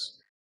friends.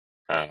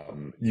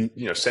 You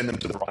know, send them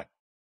to the right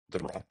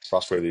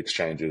trustworthy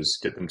exchanges,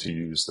 get them to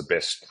use the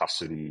best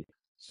custody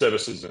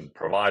services and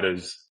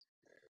providers.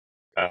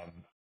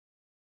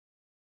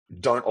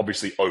 Don't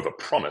obviously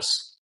overpromise,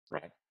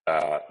 right?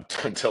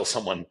 Don't tell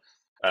someone,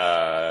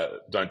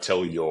 don't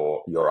tell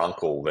your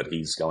uncle that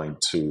he's going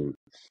to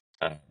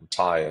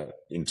retire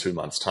in 2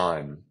 months'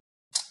 time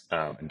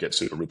and get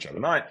super rich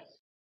overnight.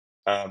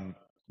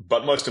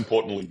 But most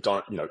importantly,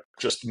 don't, you know,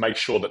 just make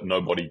sure that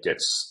nobody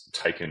gets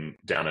taken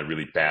down a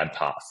really bad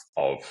path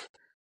of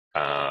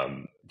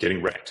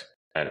getting wrecked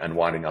and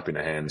winding up in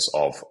the hands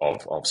of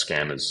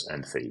scammers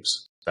and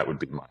thieves. That would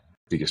be my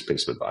biggest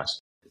piece of advice.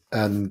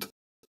 And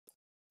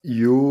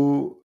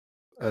you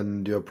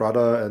and your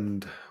brother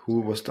and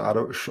who was the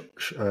other,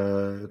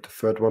 the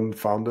third one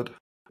founded?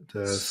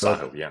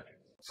 Sahil, yeah.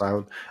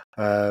 Sahil.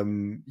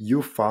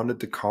 You founded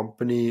the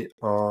company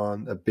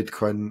on a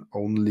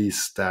Bitcoin-only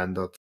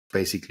standard,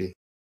 basically.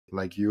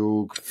 Like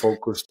you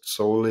focused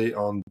solely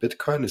on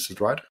Bitcoin, is it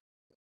right?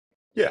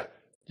 Yeah,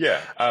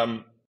 yeah.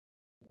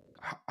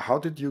 How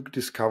did you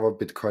discover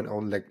Bitcoin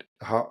only? Like,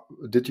 how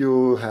did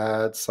you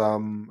had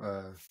some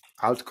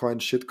altcoin,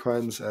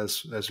 shitcoins,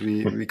 as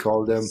we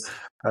call them?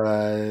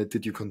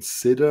 Did you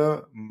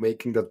consider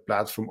making that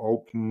platform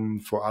open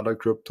for other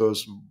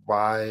cryptos?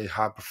 Why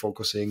hyper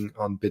focusing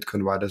on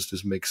Bitcoin? Why does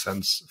this make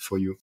sense for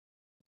you?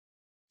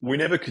 We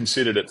never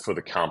considered it for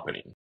the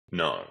company.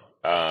 No.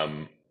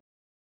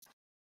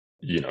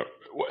 You know,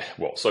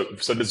 well, so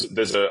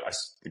there's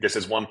I guess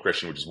there's one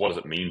question, which is what does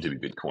it mean to be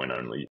Bitcoin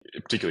only,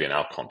 particularly in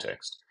our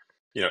context?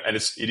 You know, and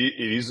it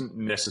isn't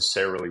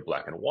necessarily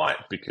black and white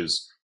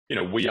because, you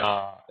know, we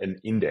are an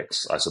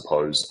index, I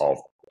suppose, of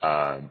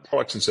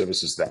products and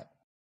services that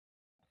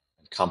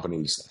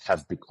companies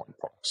have Bitcoin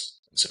products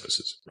and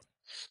services.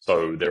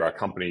 So there are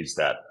companies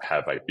that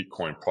have a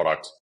Bitcoin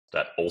product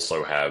that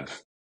also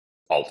have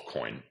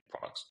altcoin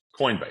products.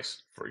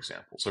 Coinbase, for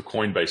example. So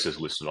Coinbase is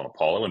listed on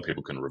Apollo and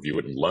people can review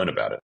it and learn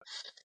about it.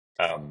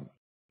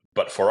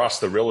 But for us,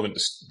 the relevant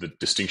the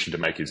distinction to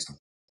make is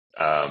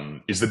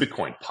the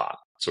Bitcoin part.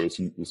 So if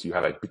you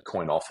have a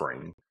Bitcoin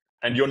offering,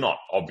 and you're not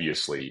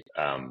obviously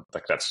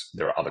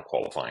there are other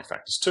qualifying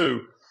factors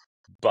too,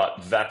 but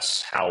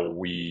that's how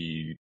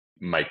we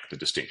make the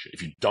distinction.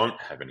 If you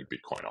don't have any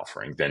Bitcoin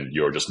offering, then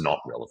you're just not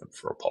relevant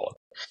for Apollo.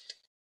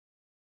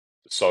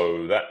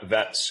 So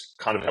that's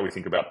kind of how we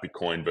think about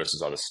Bitcoin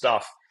versus other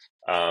stuff.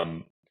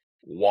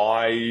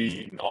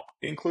 Why not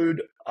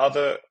include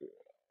other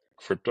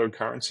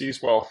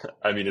cryptocurrencies? Well,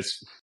 I mean,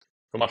 it's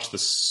much the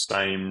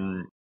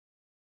same.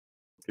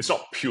 It's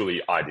not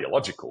purely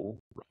ideological.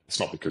 It's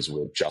not because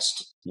we're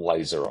just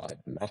laser-eyed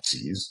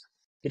Nazis,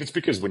 but it's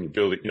because when you're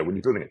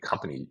building a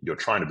company, you're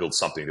trying to build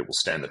something that will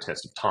stand the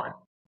test of time.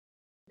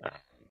 And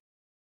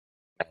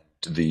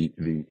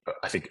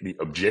I think the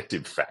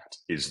objective fact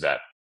is that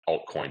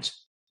altcoins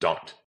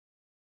don't.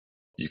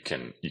 You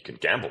can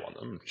gamble on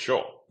them,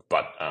 sure,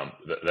 but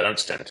they don't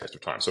stand the test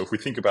of time. So if we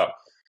think about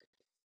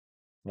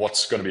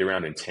what's going to be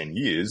around in 10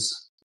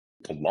 years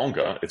or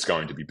longer, it's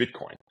going to be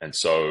Bitcoin. And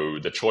so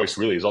the choice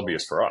really is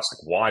obvious for us.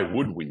 Like, why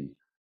would we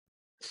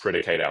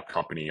predicate our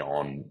company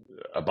on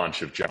a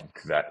bunch of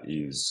junk that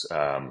is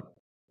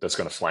that's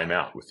going to flame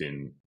out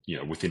within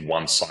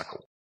one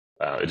cycle?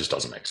 It just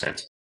doesn't make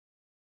sense.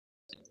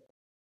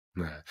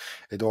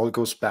 It all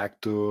goes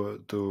back to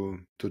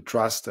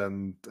trust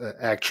and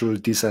actual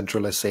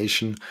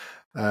decentralization,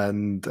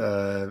 and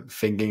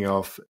thinking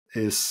of,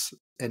 is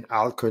an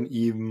altcoin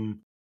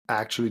even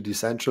actually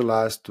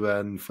decentralized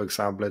when, for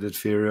example, at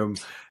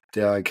Ethereum,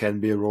 there can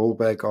be a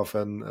rollback of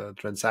a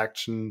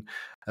transaction.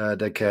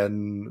 There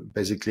can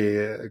basically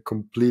a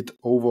complete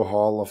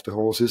overhaul of the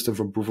whole system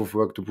from proof of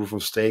work to proof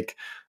of stake.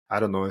 I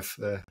don't know if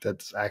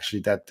that's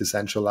actually that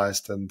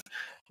decentralized, and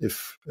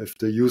if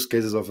the use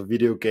cases of a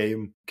video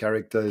game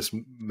character is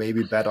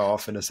maybe better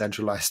off in a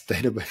centralized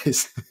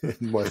database,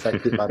 more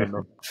effective. I don't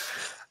know.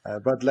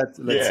 Let's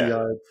see Yeah.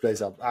 how it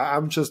plays out.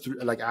 I'm just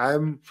like I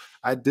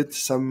did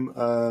some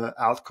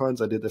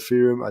altcoins. I did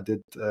Ethereum. I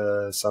did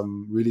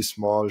some really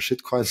small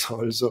shitcoins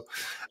also.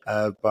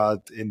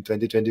 But in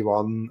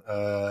 2021,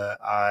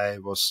 I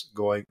was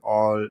going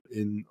all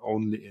in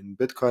only in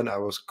Bitcoin. I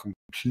was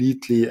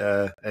completely,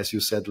 as you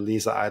said,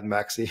 laser-eyed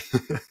maxi.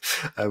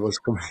 I was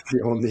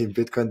completely only in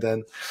Bitcoin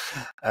then,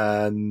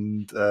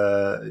 and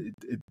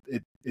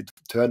it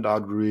turned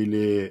out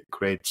really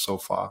great so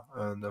far.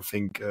 And I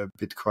think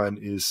Bitcoin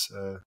is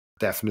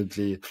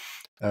definitely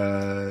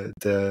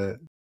the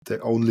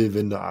only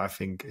winner, I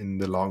think, in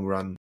the long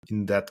run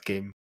in that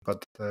game.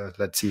 But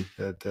let's see.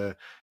 The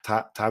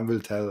time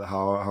will tell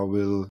how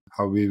we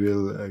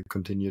will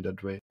continue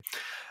that way.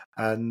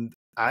 And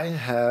I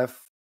have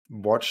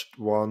watched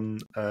one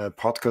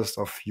podcast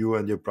of you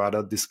and your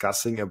brother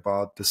discussing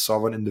about the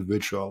sovereign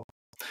individual,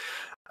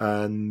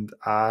 and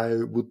I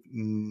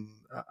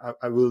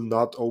will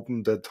not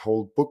open that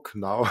whole book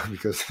now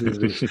because it will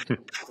be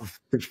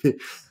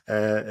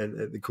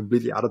a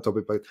completely other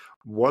topic. But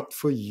what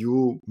for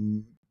you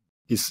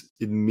is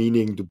it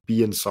meaning to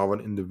be a sovereign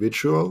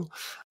individual,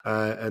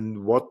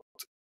 and what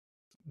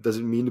does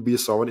it mean to be a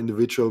sovereign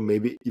individual,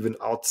 maybe even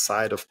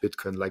outside of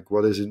Bitcoin? Like,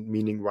 what is it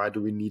meaning? Why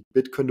do we need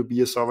Bitcoin to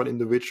be a sovereign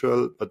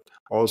individual? But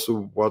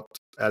also, what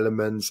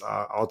elements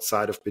are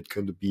outside of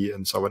Bitcoin to be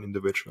a sovereign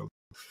individual?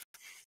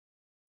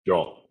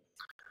 Sure.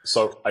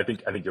 So I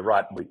think you're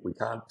right. We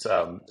can't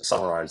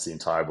summarize the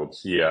entire book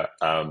here,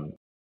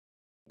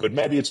 but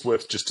maybe it's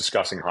worth just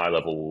discussing high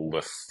level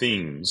the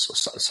themes, or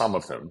some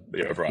of them,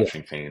 the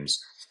overarching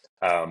themes.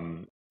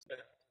 And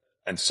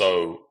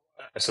so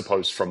I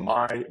suppose from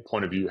my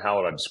point of view, how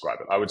would I describe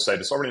it? I would say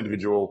The Sovereign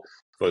Individual,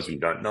 for those of you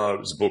who don't know, it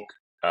was a book,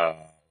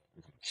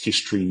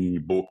 history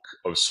book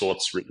of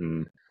sorts,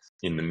 written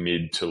in the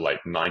mid to late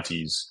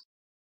 90s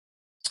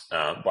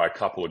by a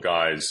couple of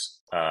guys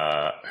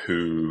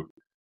who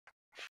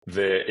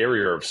their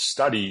area of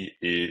study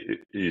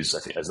is, I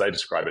think, as they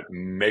describe it,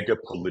 mega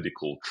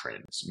political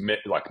trends,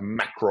 like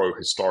macro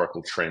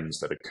historical trends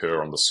that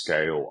occur on the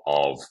scale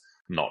of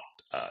not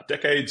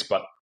decades,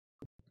 but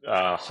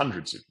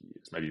hundreds of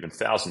years, maybe even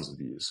thousands of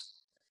years.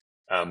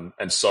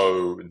 And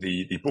so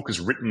the book is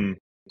written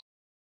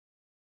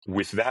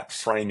with that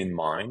frame in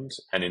mind,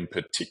 and in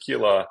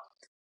particular,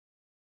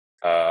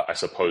 I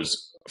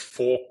suppose,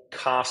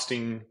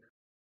 forecasting,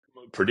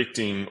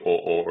 predicting,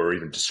 or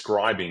even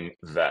describing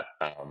that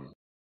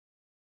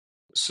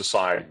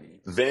society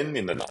then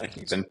in the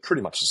 90s, and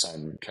pretty much the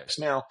same case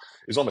now,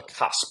 is on the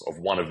cusp of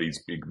one of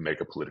these big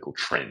mega political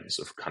trends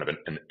of kind of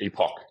an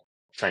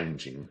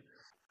epoch-changing,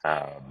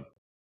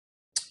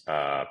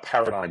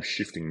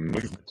 paradigm-shifting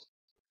movement.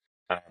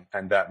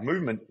 And that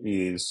movement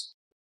is,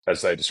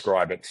 as they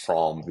describe it,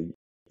 from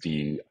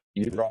the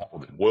era or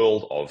the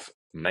world of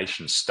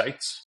nation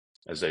states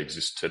as they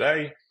exist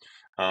today,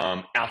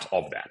 out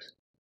of that.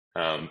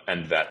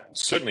 And that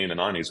certainly in the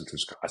 90s, which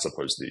was, I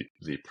suppose,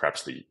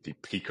 perhaps the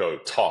pico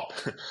top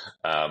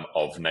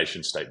of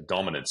nation state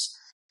dominance,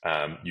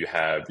 you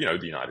have, the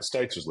United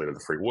States as leader of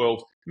the free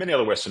world, many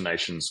other Western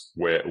nations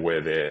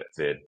where their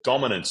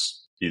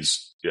dominance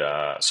is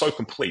so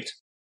complete,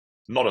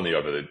 not only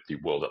over the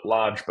world at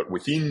large, but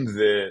within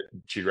their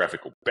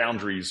geographical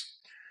boundaries.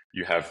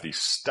 You have the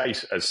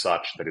state as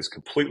such that is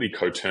completely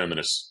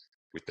coterminous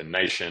with the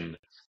nation,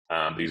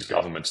 these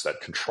governments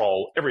that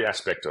control every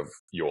aspect of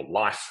your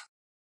life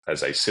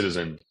as a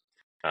citizen.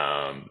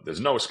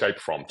 There's no escape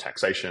from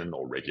taxation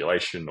or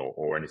regulation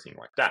or anything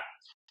like that,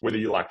 whether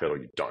you like that or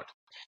you don't.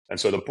 And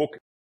so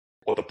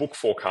what the book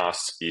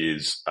forecasts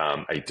is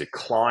a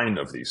decline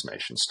of these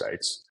nation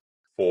states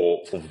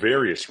for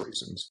various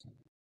reasons.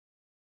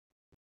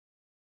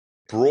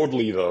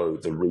 Broadly, though,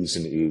 the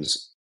reason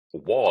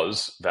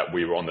was that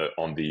we were on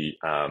the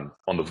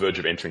verge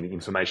of entering the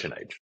information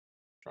age,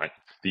 right?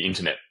 The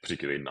internet,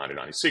 particularly in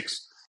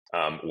 1996,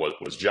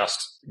 was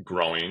just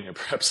growing, and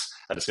perhaps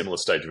at a similar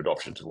stage of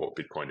adoption to what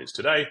Bitcoin is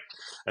today.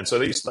 And so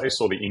they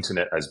saw the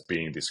internet as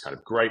being this kind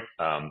of great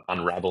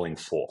unraveling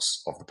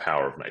force of the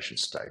power of nation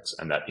states,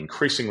 and that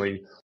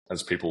increasingly,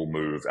 as people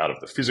move out of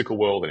the physical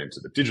world and into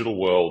the digital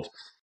world,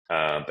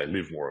 they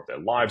live more of their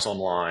lives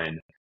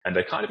online, and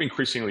they kind of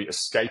increasingly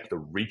escape the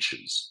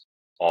reaches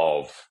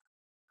of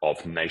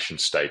nation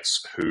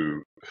states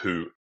who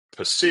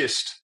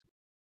persist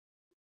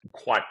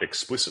quite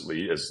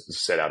explicitly, as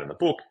set out in the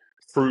book,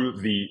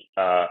 through the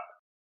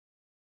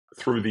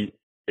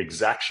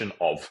exaction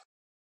of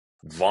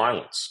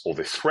violence or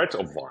the threat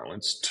of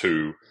violence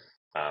to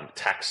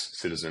tax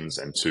citizens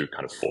and to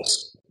kind of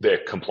force their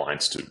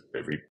compliance to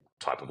every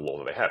type of law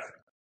that they have.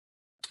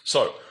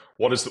 So,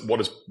 what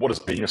is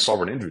being a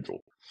sovereign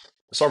individual?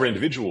 A sovereign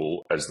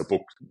individual, as the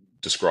book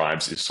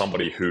describes, is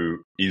somebody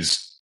who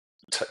is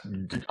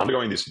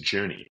undergoing this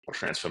journey of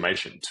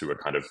transformation to a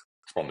kind of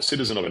from a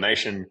citizen of a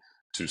nation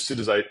to a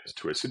citizen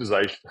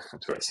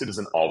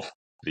of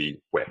the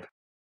web.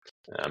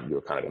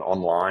 You're kind of an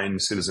online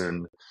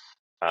citizen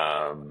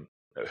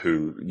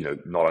who,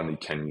 not only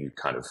can you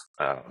kind of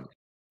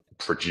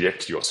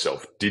project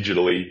yourself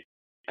digitally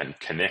and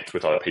connect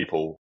with other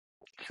people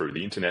through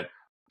the internet.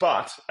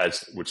 But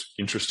as which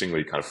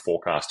interestingly kind of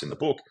forecast in the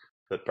book,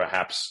 that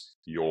perhaps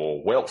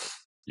your wealth,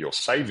 your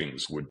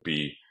savings would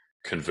be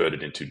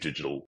converted into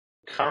digital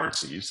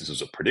currencies. This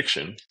was a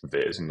prediction of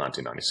theirs in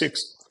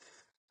 1996,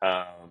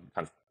 kind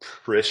of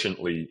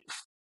presciently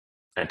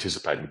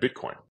anticipating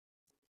Bitcoin.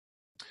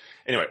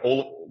 Anyway,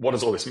 what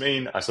does all this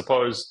mean? I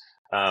suppose,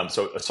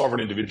 so a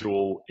sovereign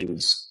individual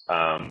is,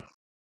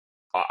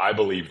 I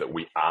believe that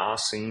we are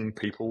seeing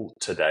people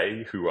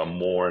today who are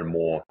more and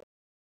more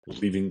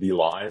living the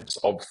lives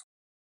of,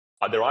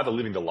 they're either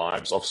living the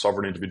lives of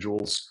sovereign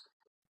individuals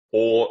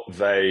or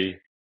they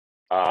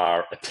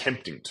are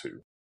attempting to,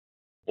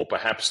 or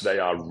perhaps they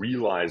are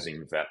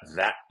realizing that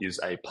that is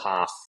a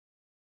path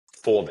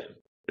for them.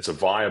 It's a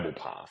viable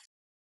path.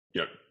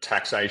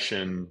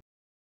 Taxation,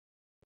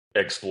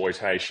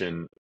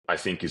 exploitation, I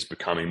think, is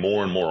becoming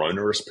more and more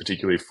onerous,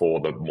 particularly for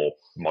the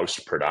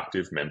most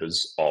productive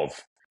members of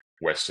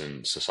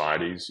Western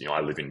societies.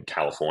 I live in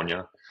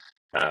California,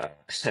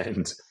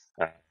 and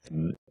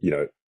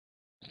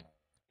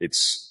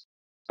it's,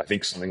 I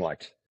think, something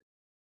like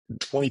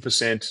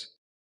 20%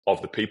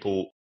 of the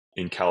people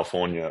in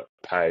California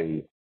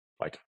pay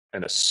like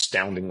an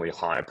astoundingly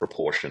high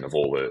proportion of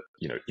all the,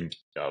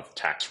 of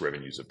tax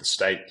revenues of the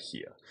state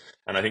here.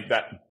 And I think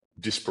that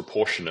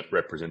disproportionate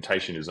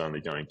representation is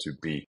only going to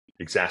be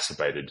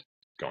exacerbated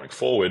going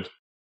forward.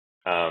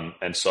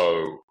 And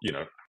so,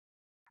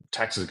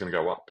 taxes are going to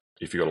go up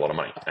if you've got a lot of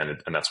money.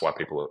 And that's why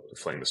people are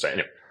fleeing the state.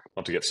 Anyway,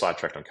 not to get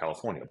sidetracked on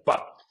California,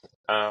 but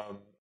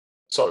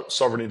so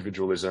sovereign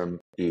individualism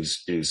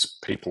is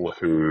people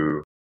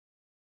who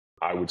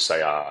I would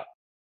say are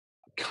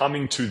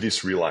coming to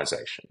this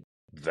realization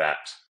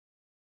that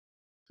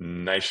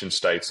nation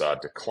states are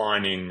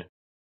declining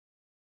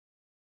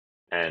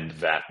and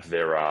that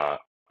there are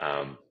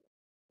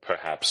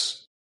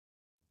perhaps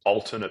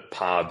alternate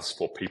paths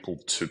for people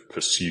to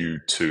pursue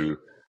to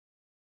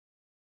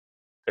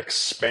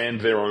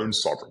expand their own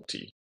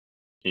sovereignty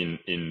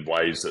in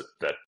ways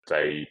that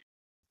they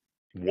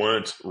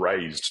weren't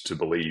raised to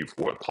believe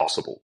were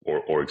possible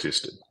or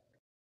existed.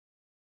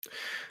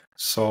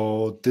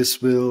 So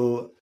this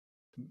will,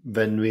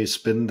 when we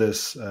spin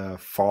this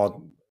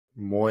thought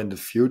more in the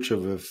future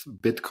with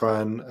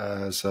Bitcoin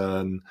as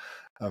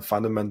a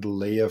fundamental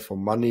layer for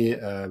money,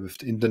 with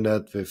the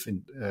internet, with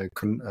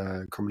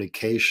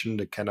communication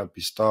that cannot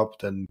be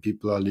stopped, and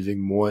people are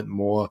living more and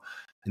more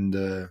in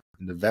the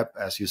web,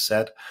 as you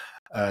said,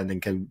 and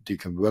then they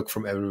can work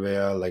from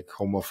everywhere, like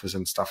home office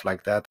and stuff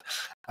like that.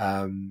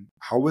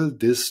 How will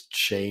this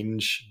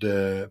change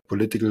the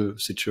political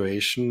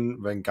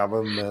situation when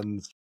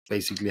governments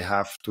basically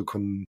have to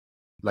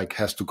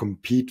has to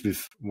compete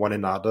with one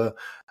another,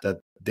 that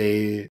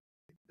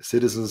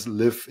citizens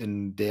live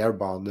in their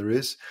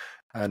boundaries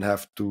and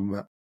have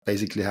to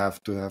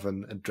have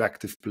an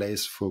attractive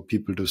place for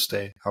people to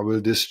stay? How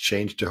will this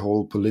change the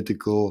whole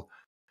political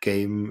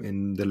game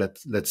in the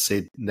let's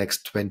say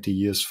next 20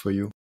 years for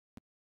you?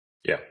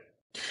 Yeah.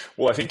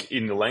 Well, I think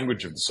in the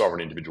language of the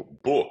Sovereign Individual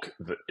book,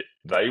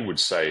 they would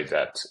say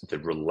that the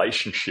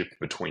relationship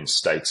between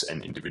states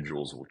and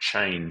individuals will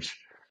change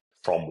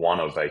from one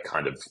of a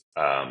kind of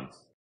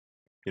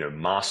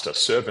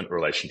master-servant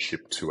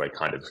relationship to a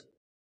kind of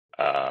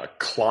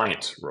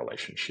client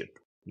relationship,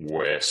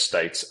 where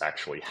states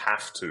actually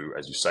have to,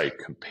 as you say,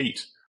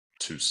 compete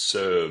to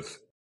serve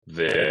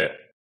their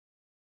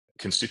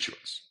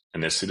constituents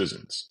and their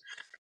citizens.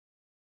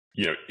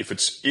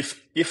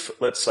 If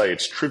let's say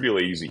it's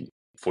trivially easy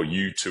for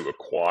you to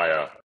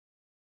acquire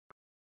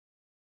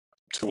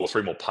 2 or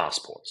 3 more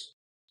passports,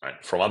 right,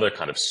 from other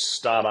kind of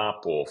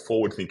startup or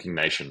forward-thinking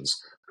nations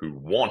who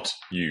want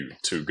you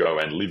to go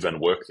and live and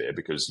work there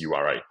because you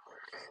are a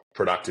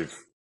productive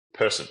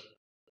person.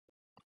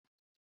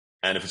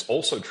 And if it's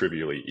also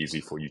trivially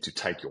easy for you to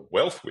take your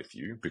wealth with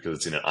you because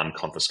it's in an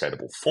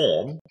unconfiscatable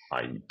form,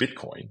 i.e.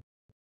 Bitcoin,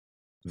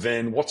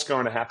 then what's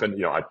going to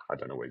happen? I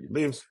don't know where you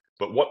live,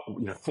 but where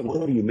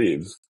do you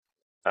live?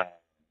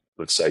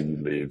 Let's say you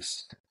live,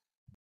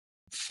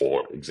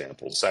 for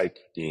example's sake,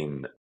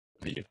 in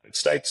the United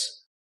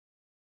States.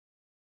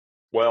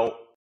 Well,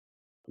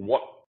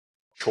 what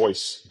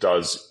choice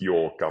does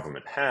your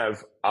government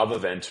have other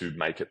than to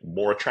make it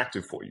more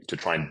attractive for you to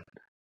try and,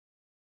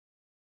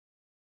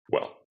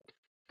 well,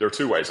 there are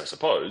 2 ways, I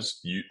suppose.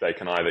 They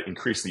can either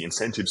increase the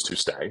incentives to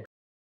stay,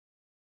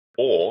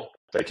 or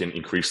they can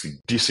increase the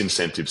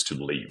disincentives to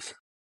leave.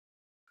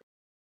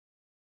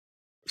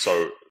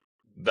 So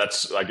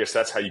I guess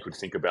that's how you could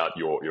think about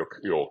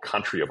your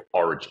country of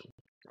origin,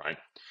 right?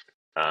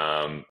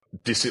 What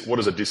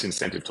does a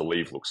disincentive to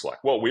leave looks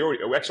like? Well, we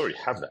actually already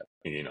have that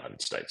in the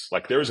United States.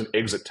 Like, there is an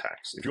exit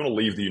tax. If you want to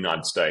leave the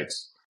United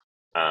States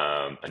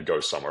and go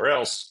somewhere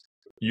else,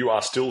 you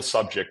are still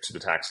subject to the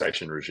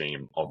taxation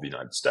regime of the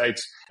United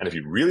States. And if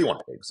you really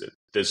want to exit,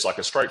 there's like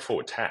a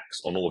straightforward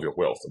tax on all of your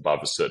wealth above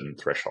a certain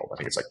threshold. I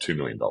think it's like $2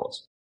 million.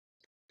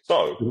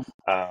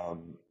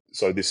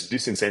 So this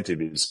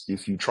disincentive is,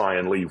 if you try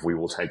and leave, we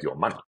will take your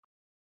money.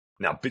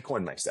 Now,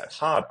 Bitcoin makes that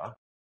harder,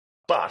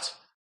 but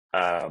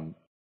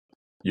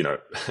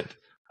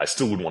I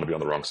still wouldn't want to be on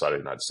the wrong side of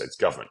the United States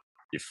government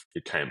if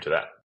it came to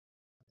that.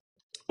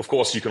 Of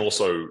course, you can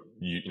also,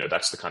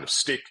 that's the kind of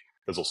stick.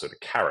 There's also the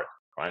carrot,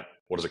 right?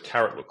 What does a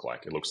carrot look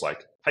like? It looks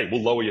like, hey,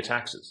 we'll lower your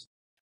taxes.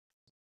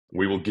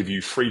 We will give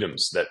you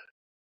freedoms that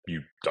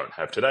you don't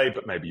have today,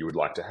 but maybe you would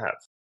like to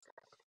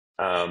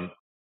have.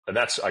 And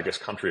that's, I guess,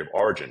 country of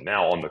origin.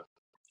 Now on the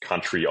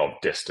country of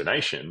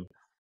destination,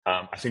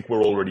 I think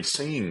we're already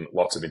seeing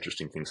lots of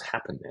interesting things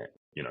happen there.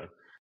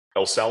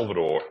 El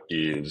Salvador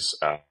is,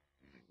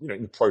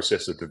 in the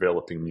process of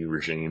developing new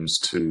regimes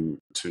to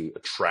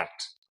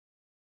attract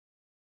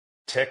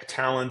tech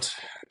talent,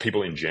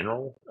 people in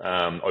general,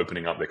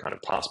 opening up their kind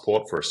of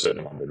passport for a certain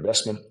amount of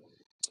investment.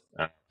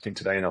 I think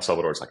today in El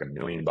Salvador, it's like $1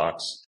 million.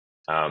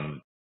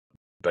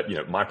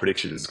 But, my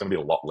prediction is it's going to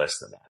be a lot less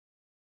than that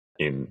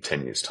in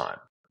 10 years' time.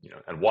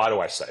 And why do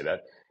I say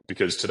that?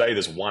 Because today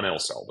there's one El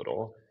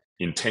Salvador.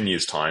 In 10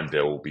 years' time,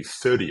 there will be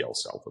 30 El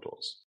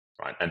Salvadors,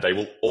 right? And they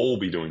will all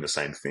be doing the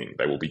same thing.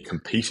 They will be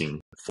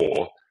competing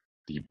for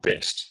the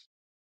best,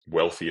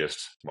 wealthiest,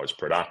 most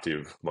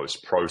productive,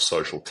 most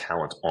pro-social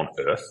talent on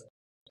earth,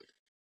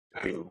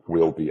 who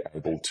will be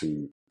able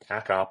to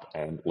pack up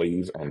and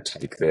leave and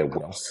take their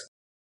wealth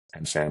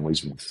and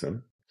families with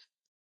them.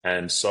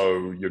 And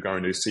so you're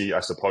going to see, I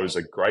suppose,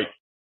 a great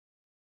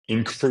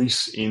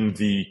increase in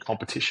the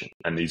competition,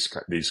 and these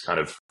kind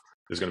of,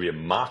 there's going to be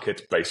a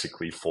market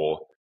basically for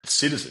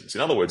citizens.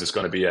 In other words, it's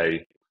going to be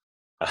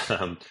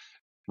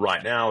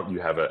right now you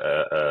have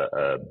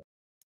a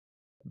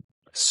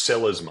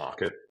seller's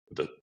market,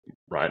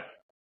 right?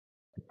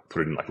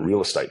 Put it in like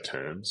real estate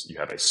terms, you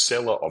have a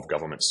seller of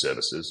government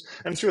services,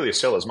 and it's really a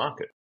seller's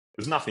market.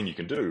 There's nothing you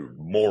can do,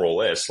 more or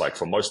less. Like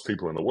for most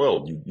people in the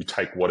world, you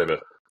take whatever,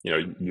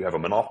 you have a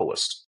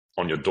monopolist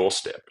on your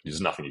doorstep.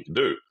 There's nothing you can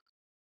do.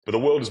 But the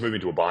world is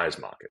moving to a buyer's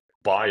market,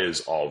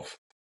 buyers of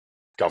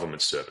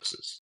government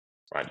services,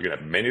 right? You're going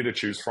to have many to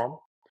choose from,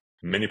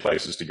 many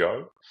places to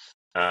go,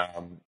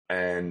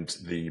 and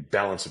the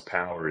balance of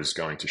power is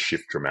going to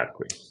shift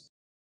dramatically.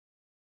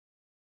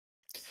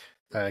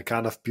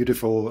 Kind of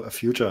beautiful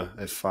future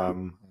if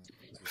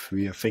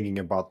we are thinking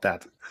about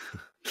that.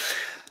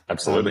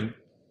 Absolutely.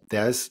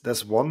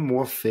 There's one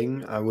more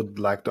thing I would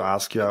like to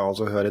ask you. I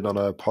also heard it on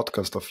a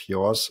podcast of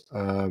yours.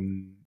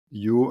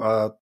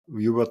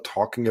 You were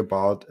talking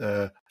about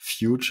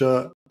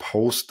future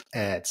post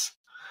ads.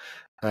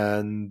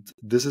 And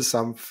this is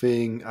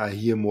something I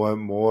hear more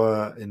and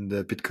more in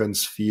the Bitcoin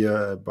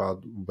sphere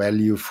about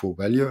value for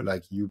value.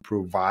 Like you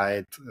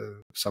provide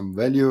some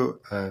value.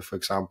 For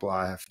example,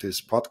 I have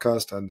this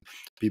podcast and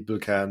people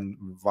can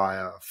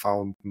via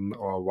Fountain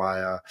or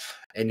via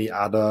any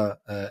other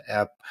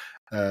app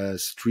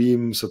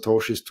stream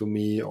Satoshis to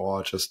me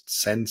or just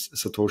send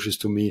Satoshis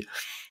to me.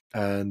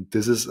 And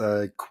this is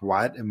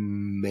quite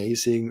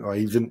amazing, or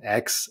even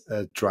X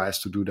tries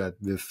to do that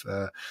with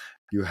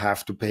you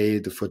have to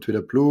pay for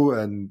Twitter Blue,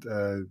 and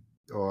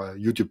or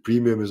YouTube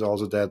Premium is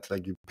also that,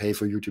 like you pay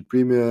for YouTube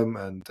Premium,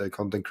 and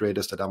content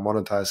creators that are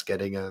monetized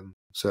getting a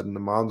certain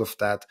amount of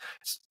that.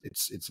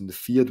 It's in the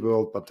fiat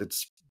world, but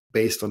it's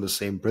based on the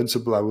same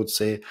principle, I would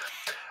say.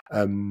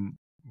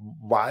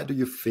 Why do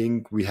you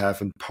think we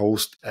have a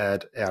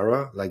post-ad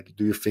era? Like,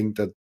 do you think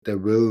that there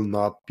will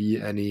not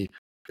be any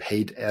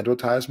paid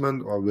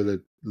advertisement, or will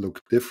it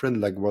look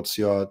different? Like, what's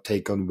your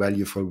take on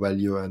value for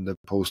value and the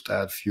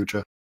post-ad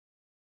future?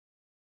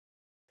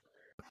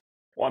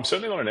 Well, I'm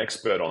certainly not an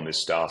expert on this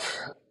stuff.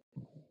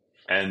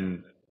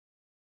 And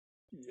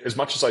as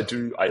much as I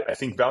do, I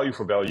think value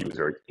for value is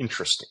very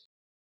interesting.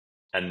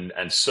 And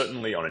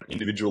certainly on an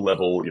individual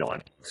level,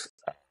 on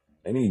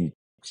any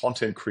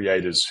content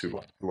creators who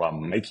are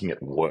making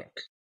it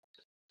work.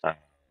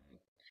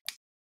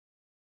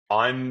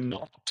 I'm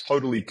not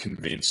totally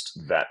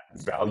convinced that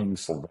value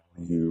for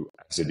value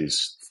as it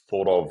is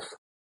thought of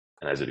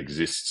and as it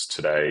exists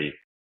today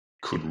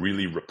could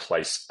really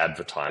replace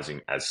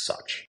advertising as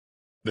such.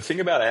 The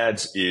thing about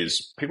ads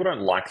is people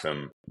don't like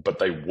them, but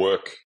they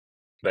work.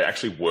 They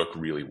actually work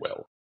really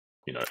well,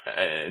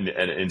 and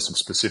in some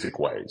specific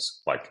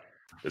ways. Like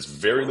there's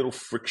very little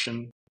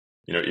friction.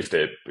 If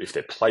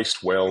they're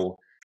placed well,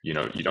 you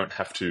don't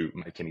have to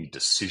make any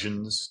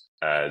decisions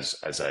as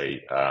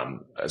a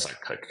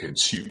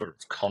consumer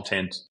of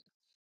content.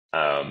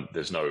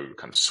 There's no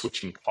kind of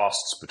switching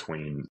costs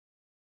between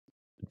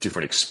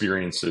different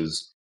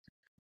experiences.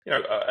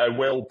 A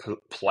well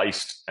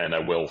placed and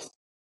a well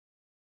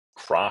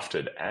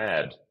crafted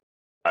ad,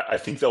 I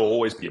think there'll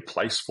always be a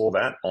place for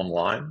that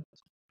online,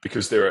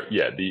 because there are,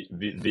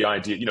 the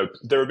idea,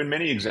 there have been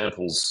many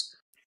examples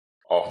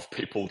of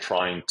people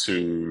trying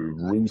to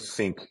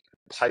rethink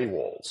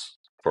paywalls,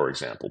 for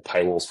example,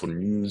 paywalls for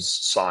news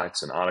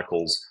sites and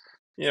articles,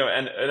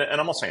 and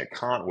I'm not saying it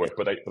can't work,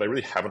 but they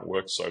really haven't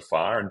worked so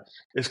far. And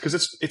it's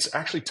because it's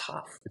actually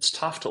tough. It's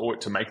tough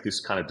to make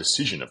this kind of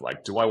decision of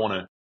like, do I want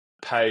to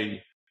pay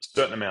a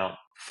certain amount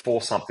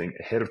for something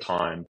ahead of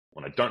time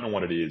when I don't know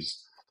what it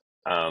is?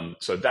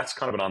 So that's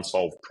kind of an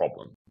unsolved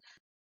problem.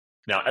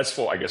 Now, as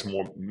for, I guess,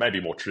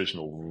 maybe more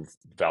traditional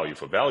value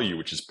for value,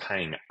 which is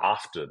paying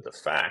after the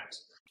fact,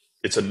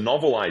 it's a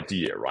novel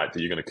idea, right?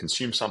 That you're going to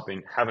consume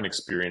something, have an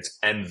experience,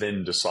 and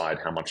then decide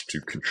how much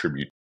to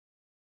contribute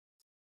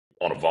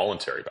on a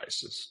voluntary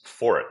basis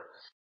for it.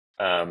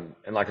 And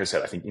like I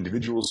said, I think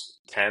individuals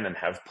can and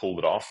have pulled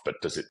it off, but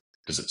does it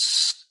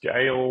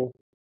scale?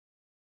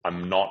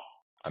 I'm not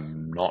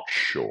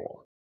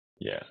sure.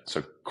 Yeah.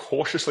 So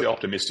cautiously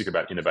optimistic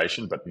about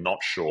innovation, but not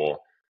sure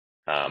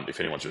if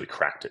anyone's really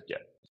cracked it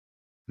yet.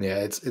 Yeah,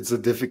 it's a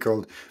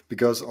difficult,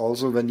 because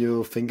also when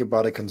you think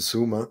about a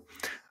consumer,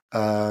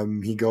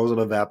 he goes on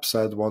a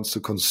website, wants to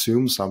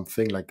consume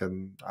something like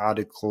an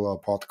article or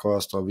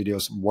podcast or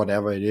videos,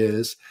 whatever it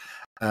is,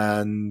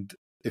 and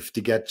if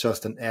they get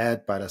just an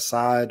ad by the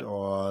side,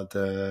 or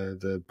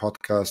the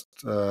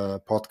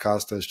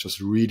podcaster is just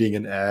reading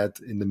an ad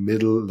in the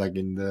middle, like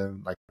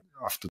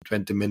after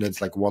 20 minutes,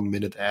 like 1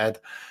 minute ad,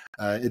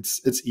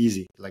 it's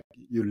easy. Like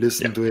you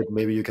listen to it,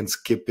 maybe you can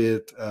skip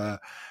it,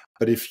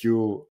 but if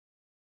you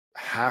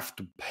have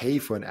to pay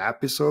for an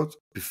episode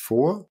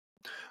before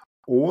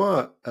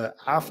or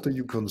after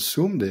you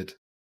consumed it,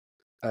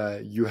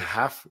 you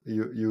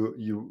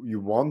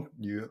want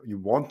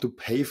to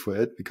pay for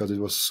it because it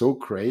was so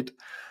great.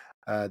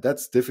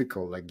 That's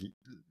difficult, like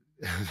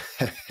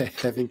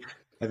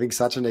having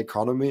such an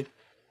economy.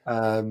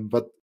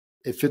 But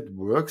if it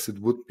works, it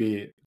would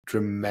be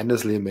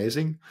tremendously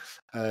amazing.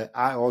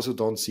 I also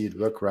don't see it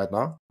work right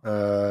now.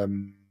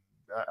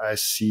 I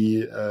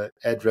see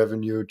ad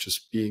revenue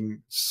just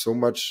being so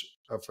much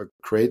of a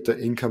greater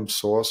income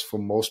source for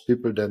most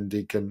people than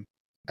they can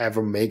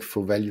ever make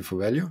for value for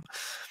value.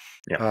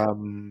 Yeah.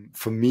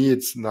 For me,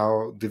 it's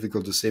now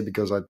difficult to say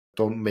because I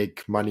don't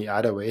make money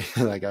either way.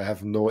 Like I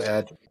have no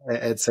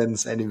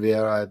AdSense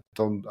anywhere. I'm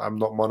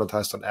not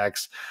monetized on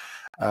X.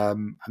 I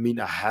mean,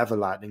 I have a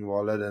Lightning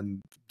wallet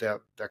and they're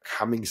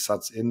coming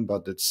sats in,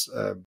 but it's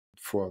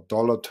for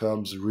dollar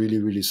terms, really,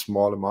 really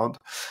small amount.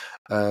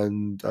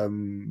 And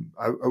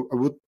I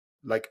would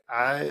like,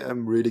 I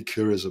am really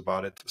curious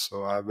about it.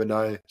 So when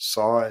I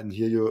saw and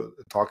hear you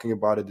talking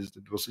about it,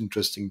 it was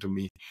interesting to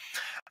me.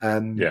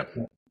 And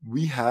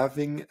we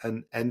having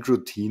an end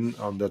routine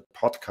on that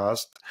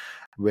podcast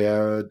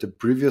where the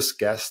previous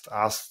guest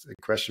asked a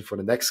question for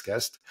the next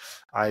guest.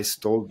 I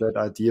stole that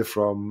idea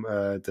from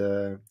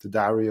the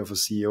Diary of a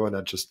CEO, and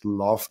I just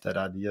loved that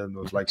idea and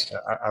was like,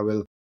 I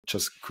will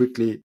just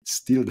quickly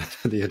steal that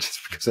idea just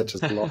because I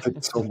just love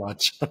it so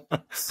much.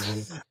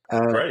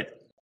 Great.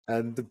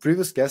 And the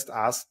previous guest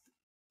asked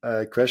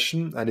a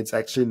question, and it's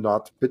actually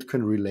not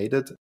Bitcoin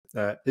related.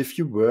 If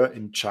you were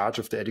in charge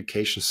of the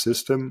education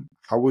system,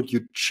 how would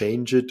you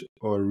change it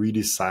or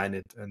redesign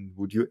it? And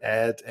would you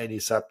add any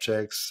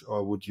subjects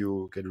or would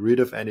you get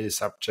rid of any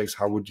subjects?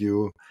 How would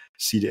you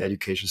see the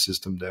education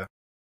system there?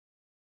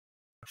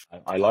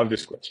 I love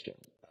this question.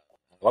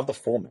 I love the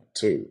format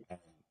too.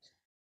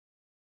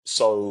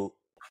 So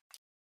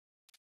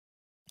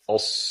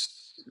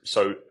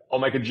I'll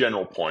make a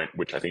general point,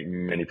 which I think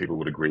many people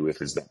would agree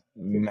with, is that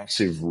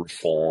massive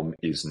reform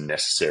is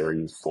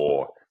necessary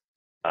for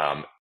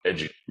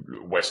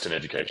Western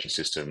education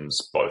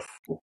systems, both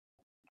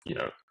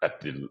at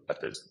the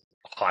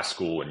high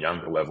school and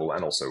younger level,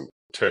 and also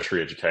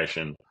tertiary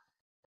education.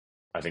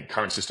 I think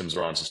current systems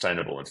are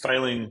unsustainable and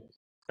failing,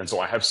 and so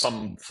I have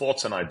some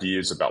thoughts and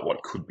ideas about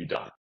what could be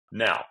done.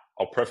 Now,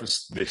 I'll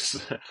preface this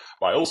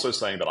by also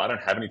saying that I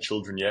don't have any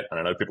children yet, and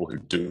I know people who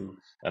do.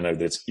 I know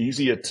that it's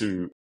easier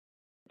to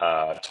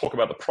talk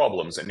about the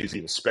problems and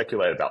easier to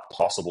speculate about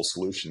possible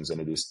solutions than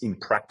it is in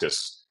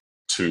practice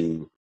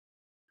to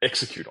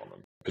execute on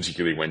them,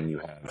 particularly when you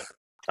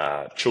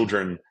have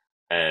children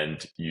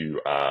and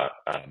you are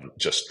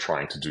just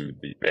trying to do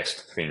the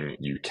best thing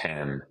you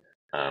can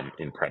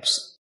in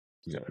perhaps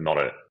not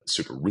a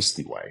super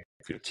risky way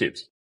for your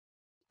kids.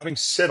 Having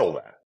said all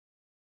that,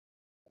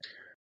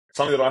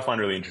 something that I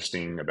find really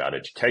interesting about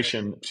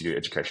education, particularly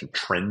education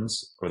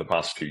trends over the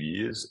past few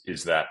years,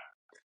 is that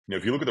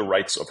if you look at the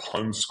rates of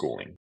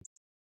homeschooling,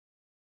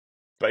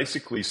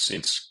 basically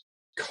since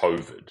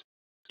COVID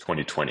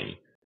 2020,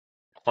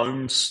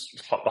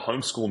 the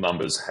homeschool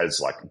numbers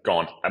has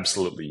gone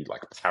absolutely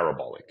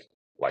parabolic.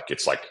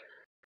 It's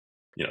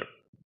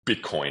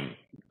Bitcoin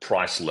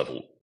price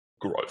level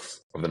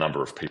growth of the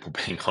number of people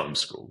being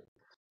homeschooled.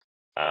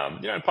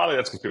 And partly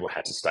that's because people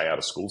had to stay out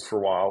of schools for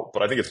a while,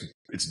 but I think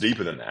it's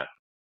deeper than that,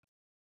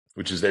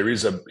 which is there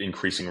is an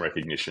increasing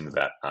recognition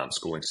that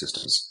schooling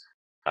systems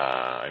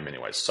in many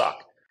ways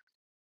suck.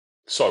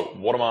 So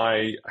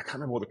I can't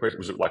remember what the question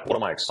was. What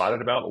am I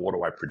excited about, or what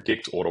do I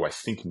predict, or what do I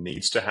think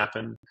needs to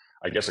happen?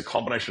 I guess a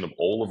combination of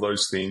all of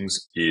those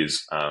things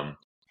is,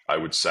 I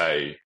would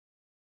say,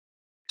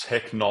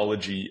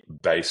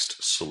 technology-based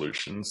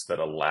solutions that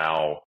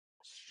allow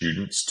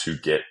students to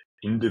get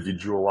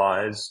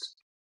individualized,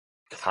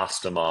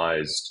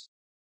 customized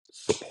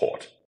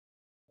support.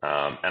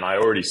 And I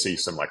already see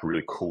some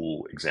really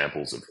cool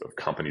examples of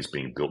companies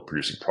being built,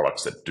 producing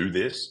products that do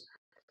this.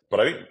 But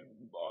I think,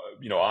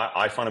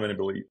 I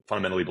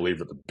fundamentally believe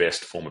that the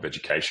best form of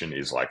education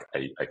is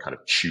a kind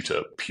of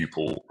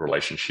tutor-pupil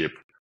relationship,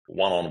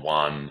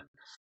 one-on-one.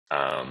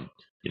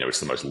 It's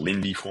the most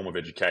Lindy form of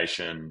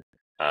education.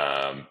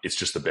 It's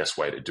just the best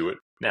way to do it.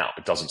 Now,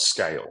 it doesn't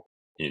scale.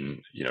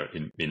 In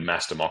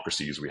mass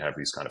democracies, we have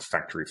these kind of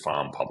factory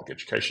farm public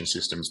education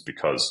systems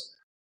because,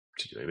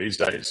 particularly these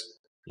days,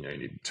 you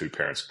need two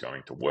parents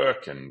going to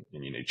work and you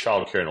need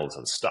childcare and all this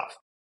other stuff.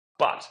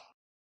 But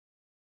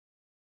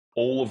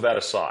all of that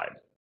aside,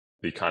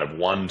 the kind of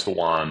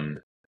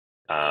one-to-one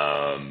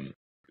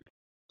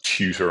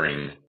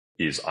tutoring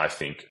is, I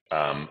think,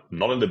 not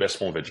only the best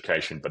form of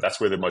education, but that's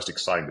where the most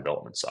exciting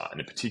developments are.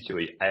 And in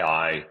particularly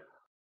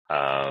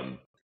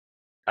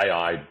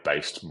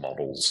AI-based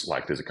models.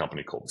 Like there's a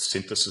company called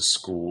Synthesis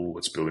School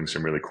that's building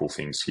some really cool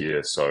things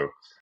here. So,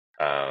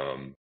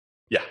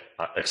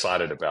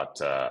 excited about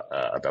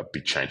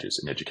big changes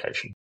in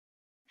education.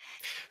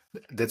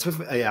 That's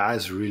with AI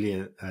is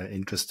really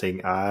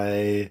interesting.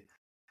 I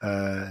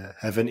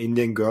have an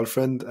Indian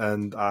girlfriend,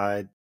 and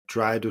I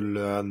try to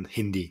learn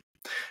Hindi.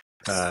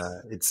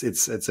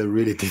 It's a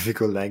really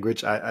difficult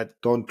language. I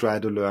don't try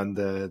to learn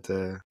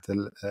the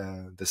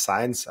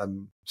signs.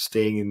 I'm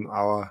staying in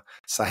our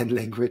sign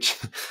language,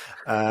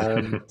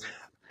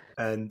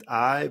 and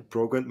I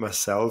programmed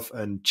myself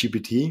an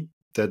GPT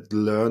that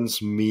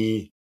learns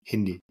me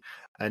Hindi,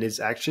 and it's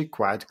actually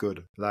quite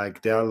good.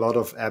 Like there are a lot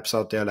of apps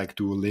out there like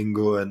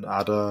Duolingo and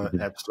other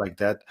apps like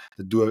that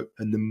do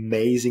an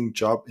amazing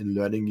job in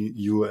learning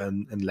you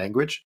an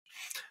language.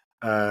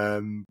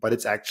 But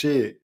it's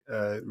actually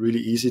really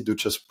easy to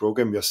just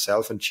program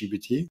yourself in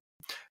GPT.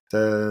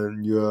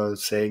 Then you're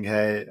saying,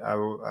 hey,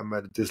 I'm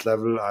at this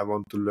level. I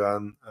want to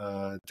learn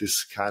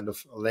this kind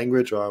of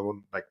language, or I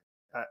want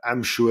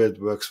I'm sure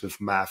it works with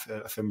math.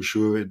 I'm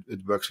sure it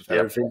works with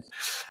everything.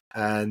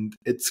 And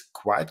it's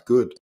quite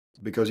good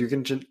because you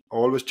can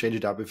always change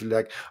it up. If you're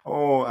like,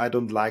 oh, I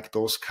don't like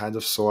those kinds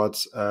of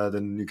sorts,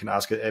 then you can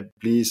ask it, hey,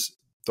 please,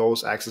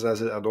 those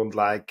exercises I don't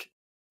like,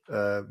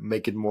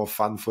 make it more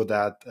fun for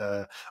that,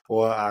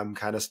 or I'm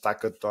kind of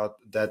stuck at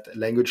that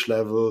language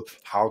level.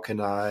 How can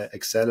I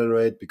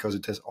accelerate? Because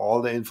it has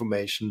all the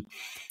information.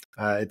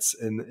 It's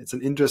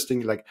an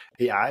interesting, like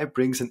AI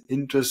brings an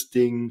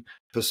interesting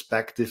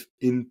perspective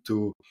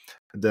into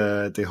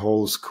the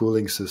whole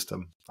schooling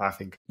system, I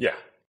think. Yeah,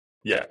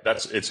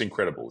 it's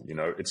incredible.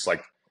 It's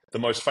like the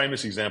most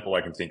famous example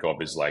I can think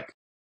of is like,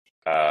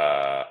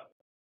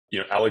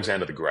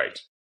 Alexander the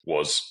Great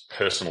was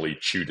personally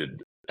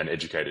tutored and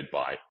educated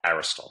by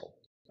Aristotle,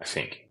 I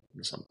think.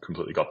 I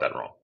completely got that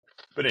wrong.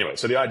 But anyway,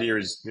 so the idea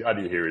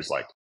here is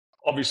like,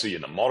 obviously in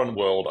the modern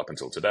world up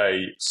until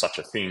today, such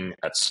a thing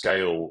at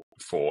scale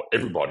for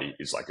everybody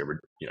is like a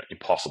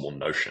impossible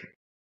notion.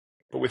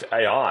 But with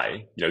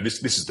AI,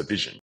 this is the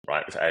vision,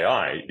 right? With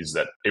AI is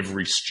that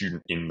every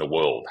student in the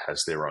world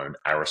has their own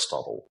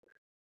Aristotle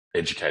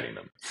educating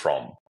them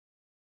from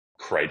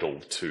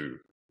cradle to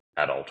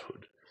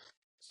adulthood.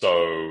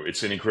 So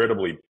it's an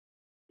incredibly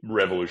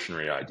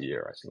revolutionary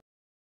idea, I think.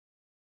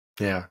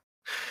 Yeah,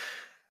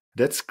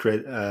 that's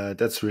great.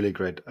 That's really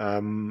great.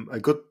 A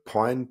good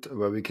point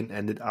where we can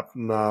end it up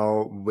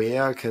now.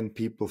 Where can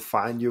people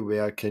find you?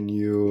 Where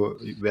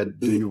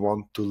do you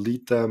want to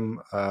lead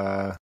them?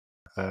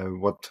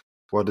 What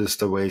is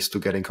the ways to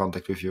get in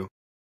contact with you?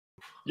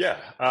 Yeah,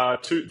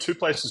 two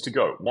places to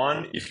go.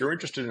 One, if you're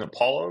interested in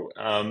Apollo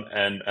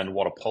and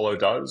what Apollo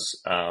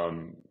does,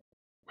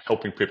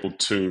 helping people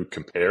to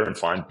compare and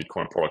find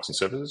Bitcoin products and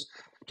services,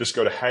 just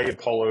go to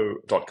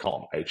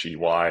heyapollo.com,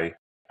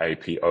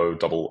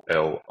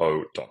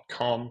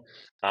 HEYAPOLLO.com.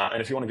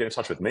 And if you want to get in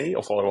touch with me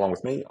or follow along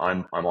with me,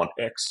 I'm on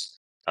X,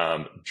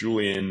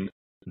 Julian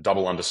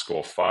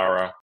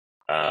 _Fahrer.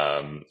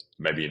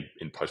 Maybe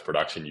in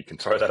post-production, you can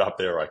throw that up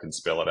there, or I can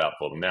spell it out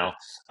for them now.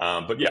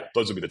 But yeah,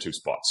 those would be the two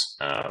spots.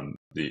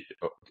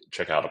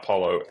 Check out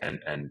Apollo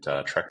and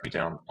track me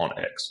down on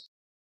X.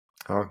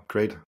 Oh,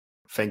 great.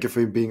 Thank you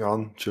for being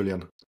on,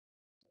 Julian.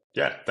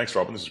 Yeah, thanks,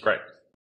 Robin. This is great.